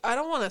like, I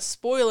don't want to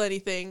spoil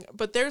anything,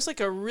 but there's like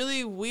a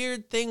really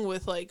weird thing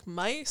with like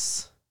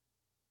mice.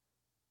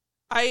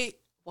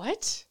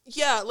 What?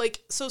 Yeah, like,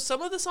 so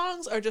some of the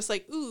songs are just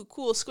like, ooh,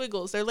 cool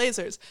squiggles, they're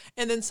lasers.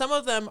 And then some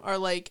of them are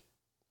like,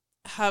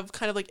 have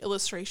kind of like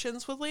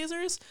illustrations with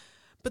lasers.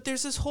 But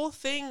there's this whole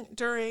thing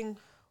during,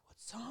 what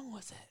song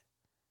was it?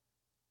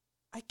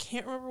 I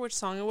can't remember which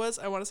song it was.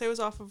 I want to say it was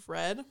off of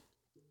Red.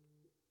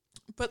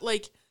 But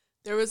like,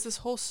 there was this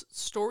whole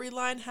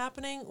storyline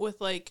happening with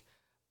like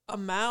a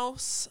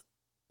mouse,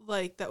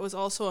 like that was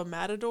also a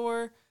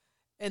matador.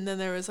 And then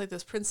there was like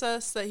this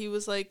princess that he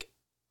was like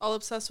all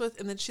obsessed with,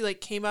 and then she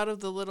like came out of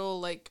the little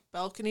like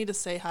balcony to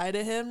say hi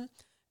to him,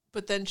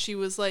 but then she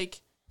was like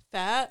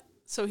fat,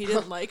 so he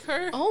didn't like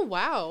her. Oh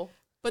wow.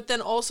 But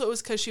then also it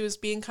was because she was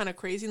being kind of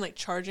crazy and like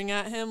charging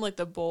at him like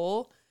the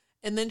bull,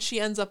 and then she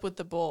ends up with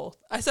the bull.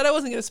 I said I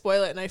wasn't gonna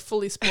spoil it, and I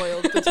fully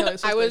spoiled the Taylor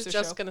Swift I was laser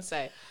just show. gonna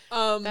say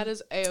that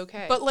is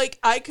a-okay. But like,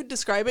 I could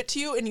describe it to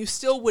you and you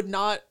still would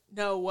not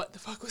know what the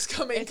fuck was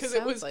coming, because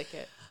it was like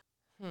it.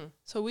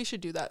 So we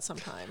should do that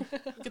sometime.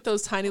 Get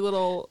those tiny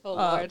little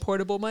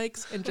portable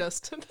mics and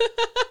just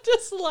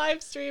just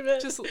live stream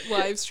it. Just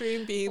live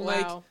stream being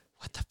like, Wow.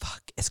 what the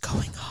fuck is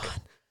going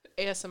on?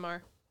 ASMR.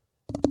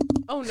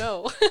 Oh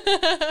no.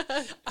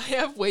 I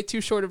have way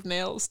too short of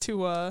nails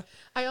to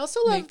I also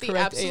love the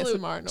correct absolute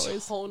ASMR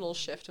noise. tonal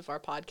shift of our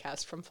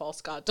podcast from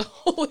false god to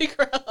holy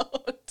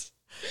ground.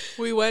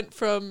 We went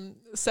from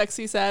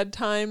sexy sad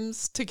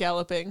times to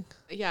galloping.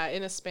 Yeah,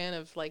 in a span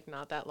of like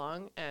not that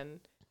long, and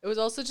it was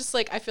also just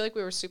like, I feel like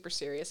we were super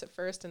serious at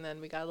first, and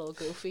then we got a little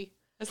goofy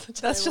as the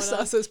time That's just went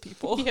on. us as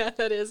people. Yeah,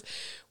 that is.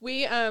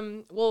 We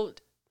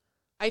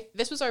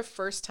this was our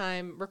first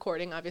time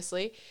recording,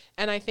 obviously,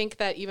 and I think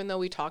that even though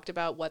we talked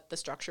about what the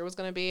structure was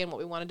going to be and what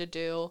we wanted to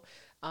do,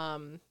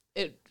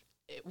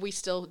 we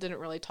still didn't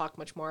really talk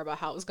much more about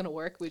how it was going to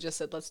work. We just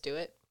said, let's do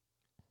it.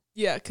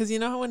 Yeah, because you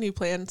know how when you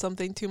plan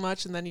something too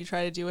much and then you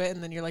try to do it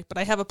and then you're like, but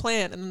I have a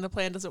plan, and then the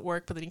plan doesn't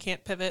work, but then you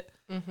can't pivot.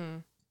 Mm-hmm.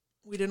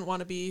 We didn't want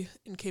to be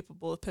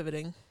incapable of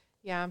pivoting.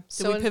 Yeah.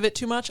 Did we pivot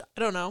too much?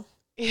 I don't know.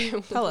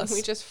 Tell us.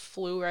 We just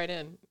flew right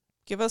in.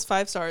 Give us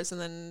 5 stars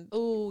and then...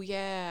 Oh,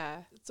 yeah.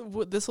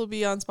 This will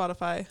be on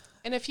Spotify.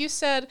 And if you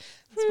said,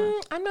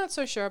 I'm not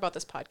so sure about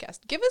this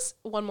podcast, give us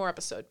one more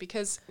episode,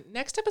 because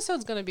next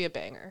episode's going to be a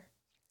banger.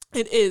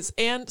 It is.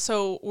 And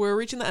so we're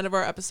reaching the end of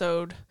our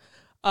episode.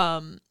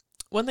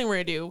 One thing we're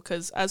going to do,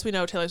 because as we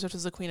know, Taylor Swift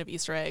is the queen of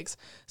Easter eggs.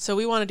 So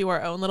we want to do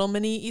our own little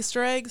mini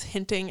Easter eggs,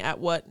 hinting at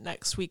what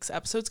next week's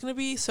episode's going to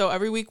be. So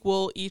every week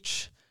we'll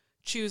each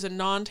choose a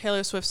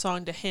non-Taylor Swift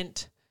song to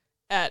hint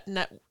at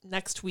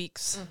next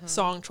week's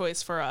song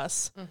choice for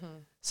us.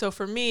 So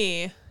for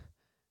me,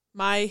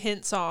 my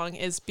hint song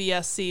is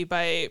BSC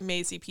by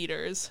Maisie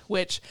Peters,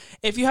 which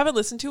if you haven't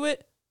listened to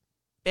it,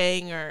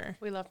 banger.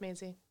 We love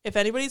Maisie. If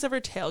anybody's ever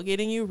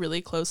tailgating you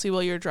really closely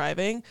while you're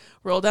driving,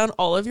 roll down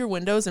all of your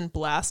windows and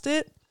blast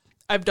it.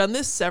 I've done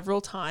this several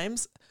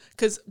times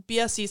because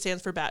BSC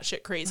stands for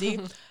batshit crazy.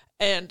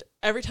 And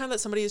every time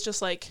that somebody is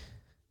just like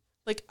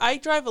I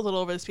drive a little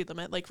over the speed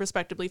limit, like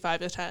respectively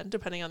 5 to 10,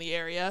 depending on the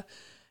area.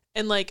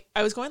 And like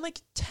I was going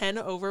like 10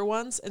 over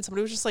once, and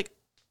somebody was just like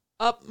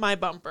up my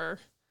bumper,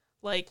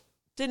 like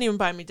didn't even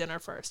buy me dinner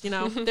first, you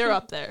know, they're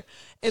up there.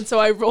 And so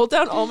I rolled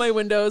down all my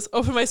windows,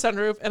 opened my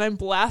sunroof, and I'm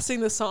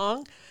blasting the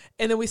song.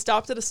 And then we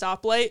stopped at a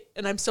stoplight,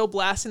 and I'm still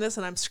blasting this,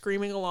 and I'm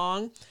screaming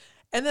along.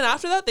 And then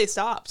after that, they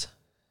stopped.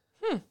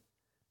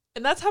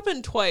 And that's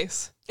happened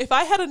twice. If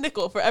I had a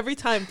nickel for every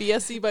time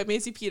BSC by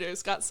Maisie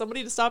Peters got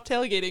somebody to stop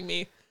tailgating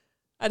me,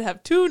 I'd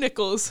have 2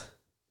 nickels.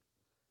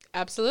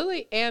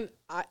 Absolutely. And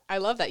I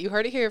love that. You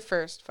heard it here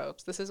first,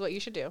 folks. This is what you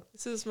should do.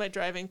 This is my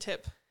driving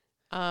tip.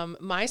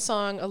 My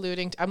song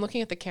I'm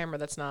looking at the camera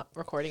that's not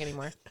recording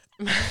anymore.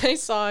 My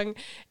song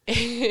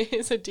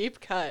is a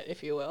deep cut,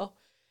 if you will.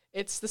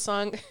 It's the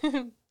song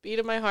Beat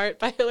of My Heart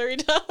by Hilary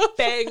Duff.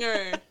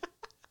 Banger.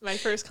 My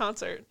first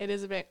concert. It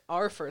is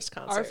our first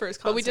concert. Our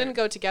first concert. But we didn't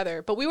go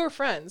together, but we were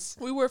friends.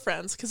 We were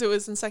friends because it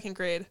was in 2nd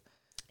grade.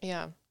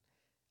 Yeah.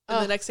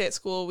 And the next day at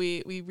school,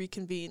 we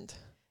reconvened.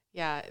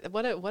 Yeah.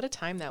 What a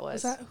time that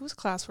was. Whose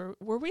class were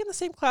we in the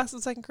same class in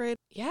 2nd grade?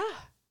 Yeah.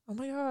 Oh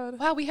my God.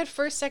 Wow, we had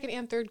 1st, 2nd,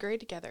 and 3rd grade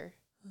together.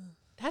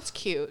 That's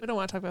cute. I don't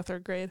want to talk about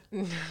 3rd grade.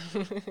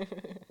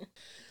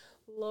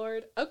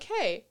 Lord.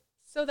 Okay.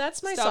 So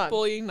that's my song. Stop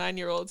bullying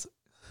 9-year-olds.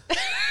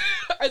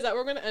 Is that what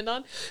we're going to end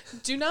on?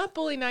 Do not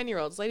bully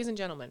 9-year-olds, ladies and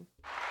gentlemen.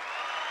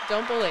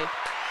 Don't bully.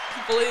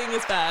 Bullying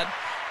is bad.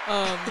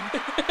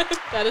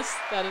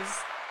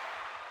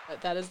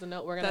 That is the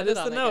note we're gonna. That end is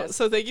it the on, I note. guess.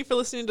 So thank you for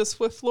listening to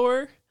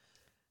Swiftlore.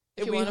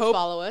 If you want to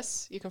follow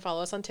us, you can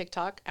follow us on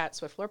TikTok at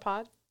Swiftlore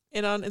Pod.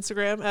 And on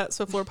Instagram at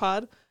Swiftlore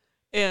Pod.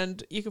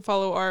 And you can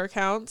follow our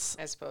accounts.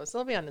 I suppose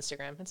they'll be on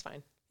Instagram. It's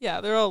fine.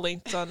 Yeah, they're all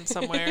linked on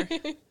somewhere.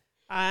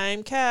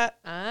 I'm Kat.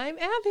 I'm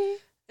Abby.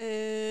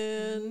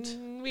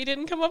 And we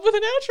didn't come up with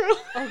an outro.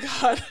 oh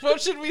God,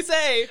 what should we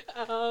say?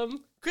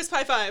 Crisp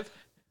high five.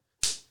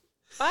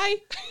 Bye.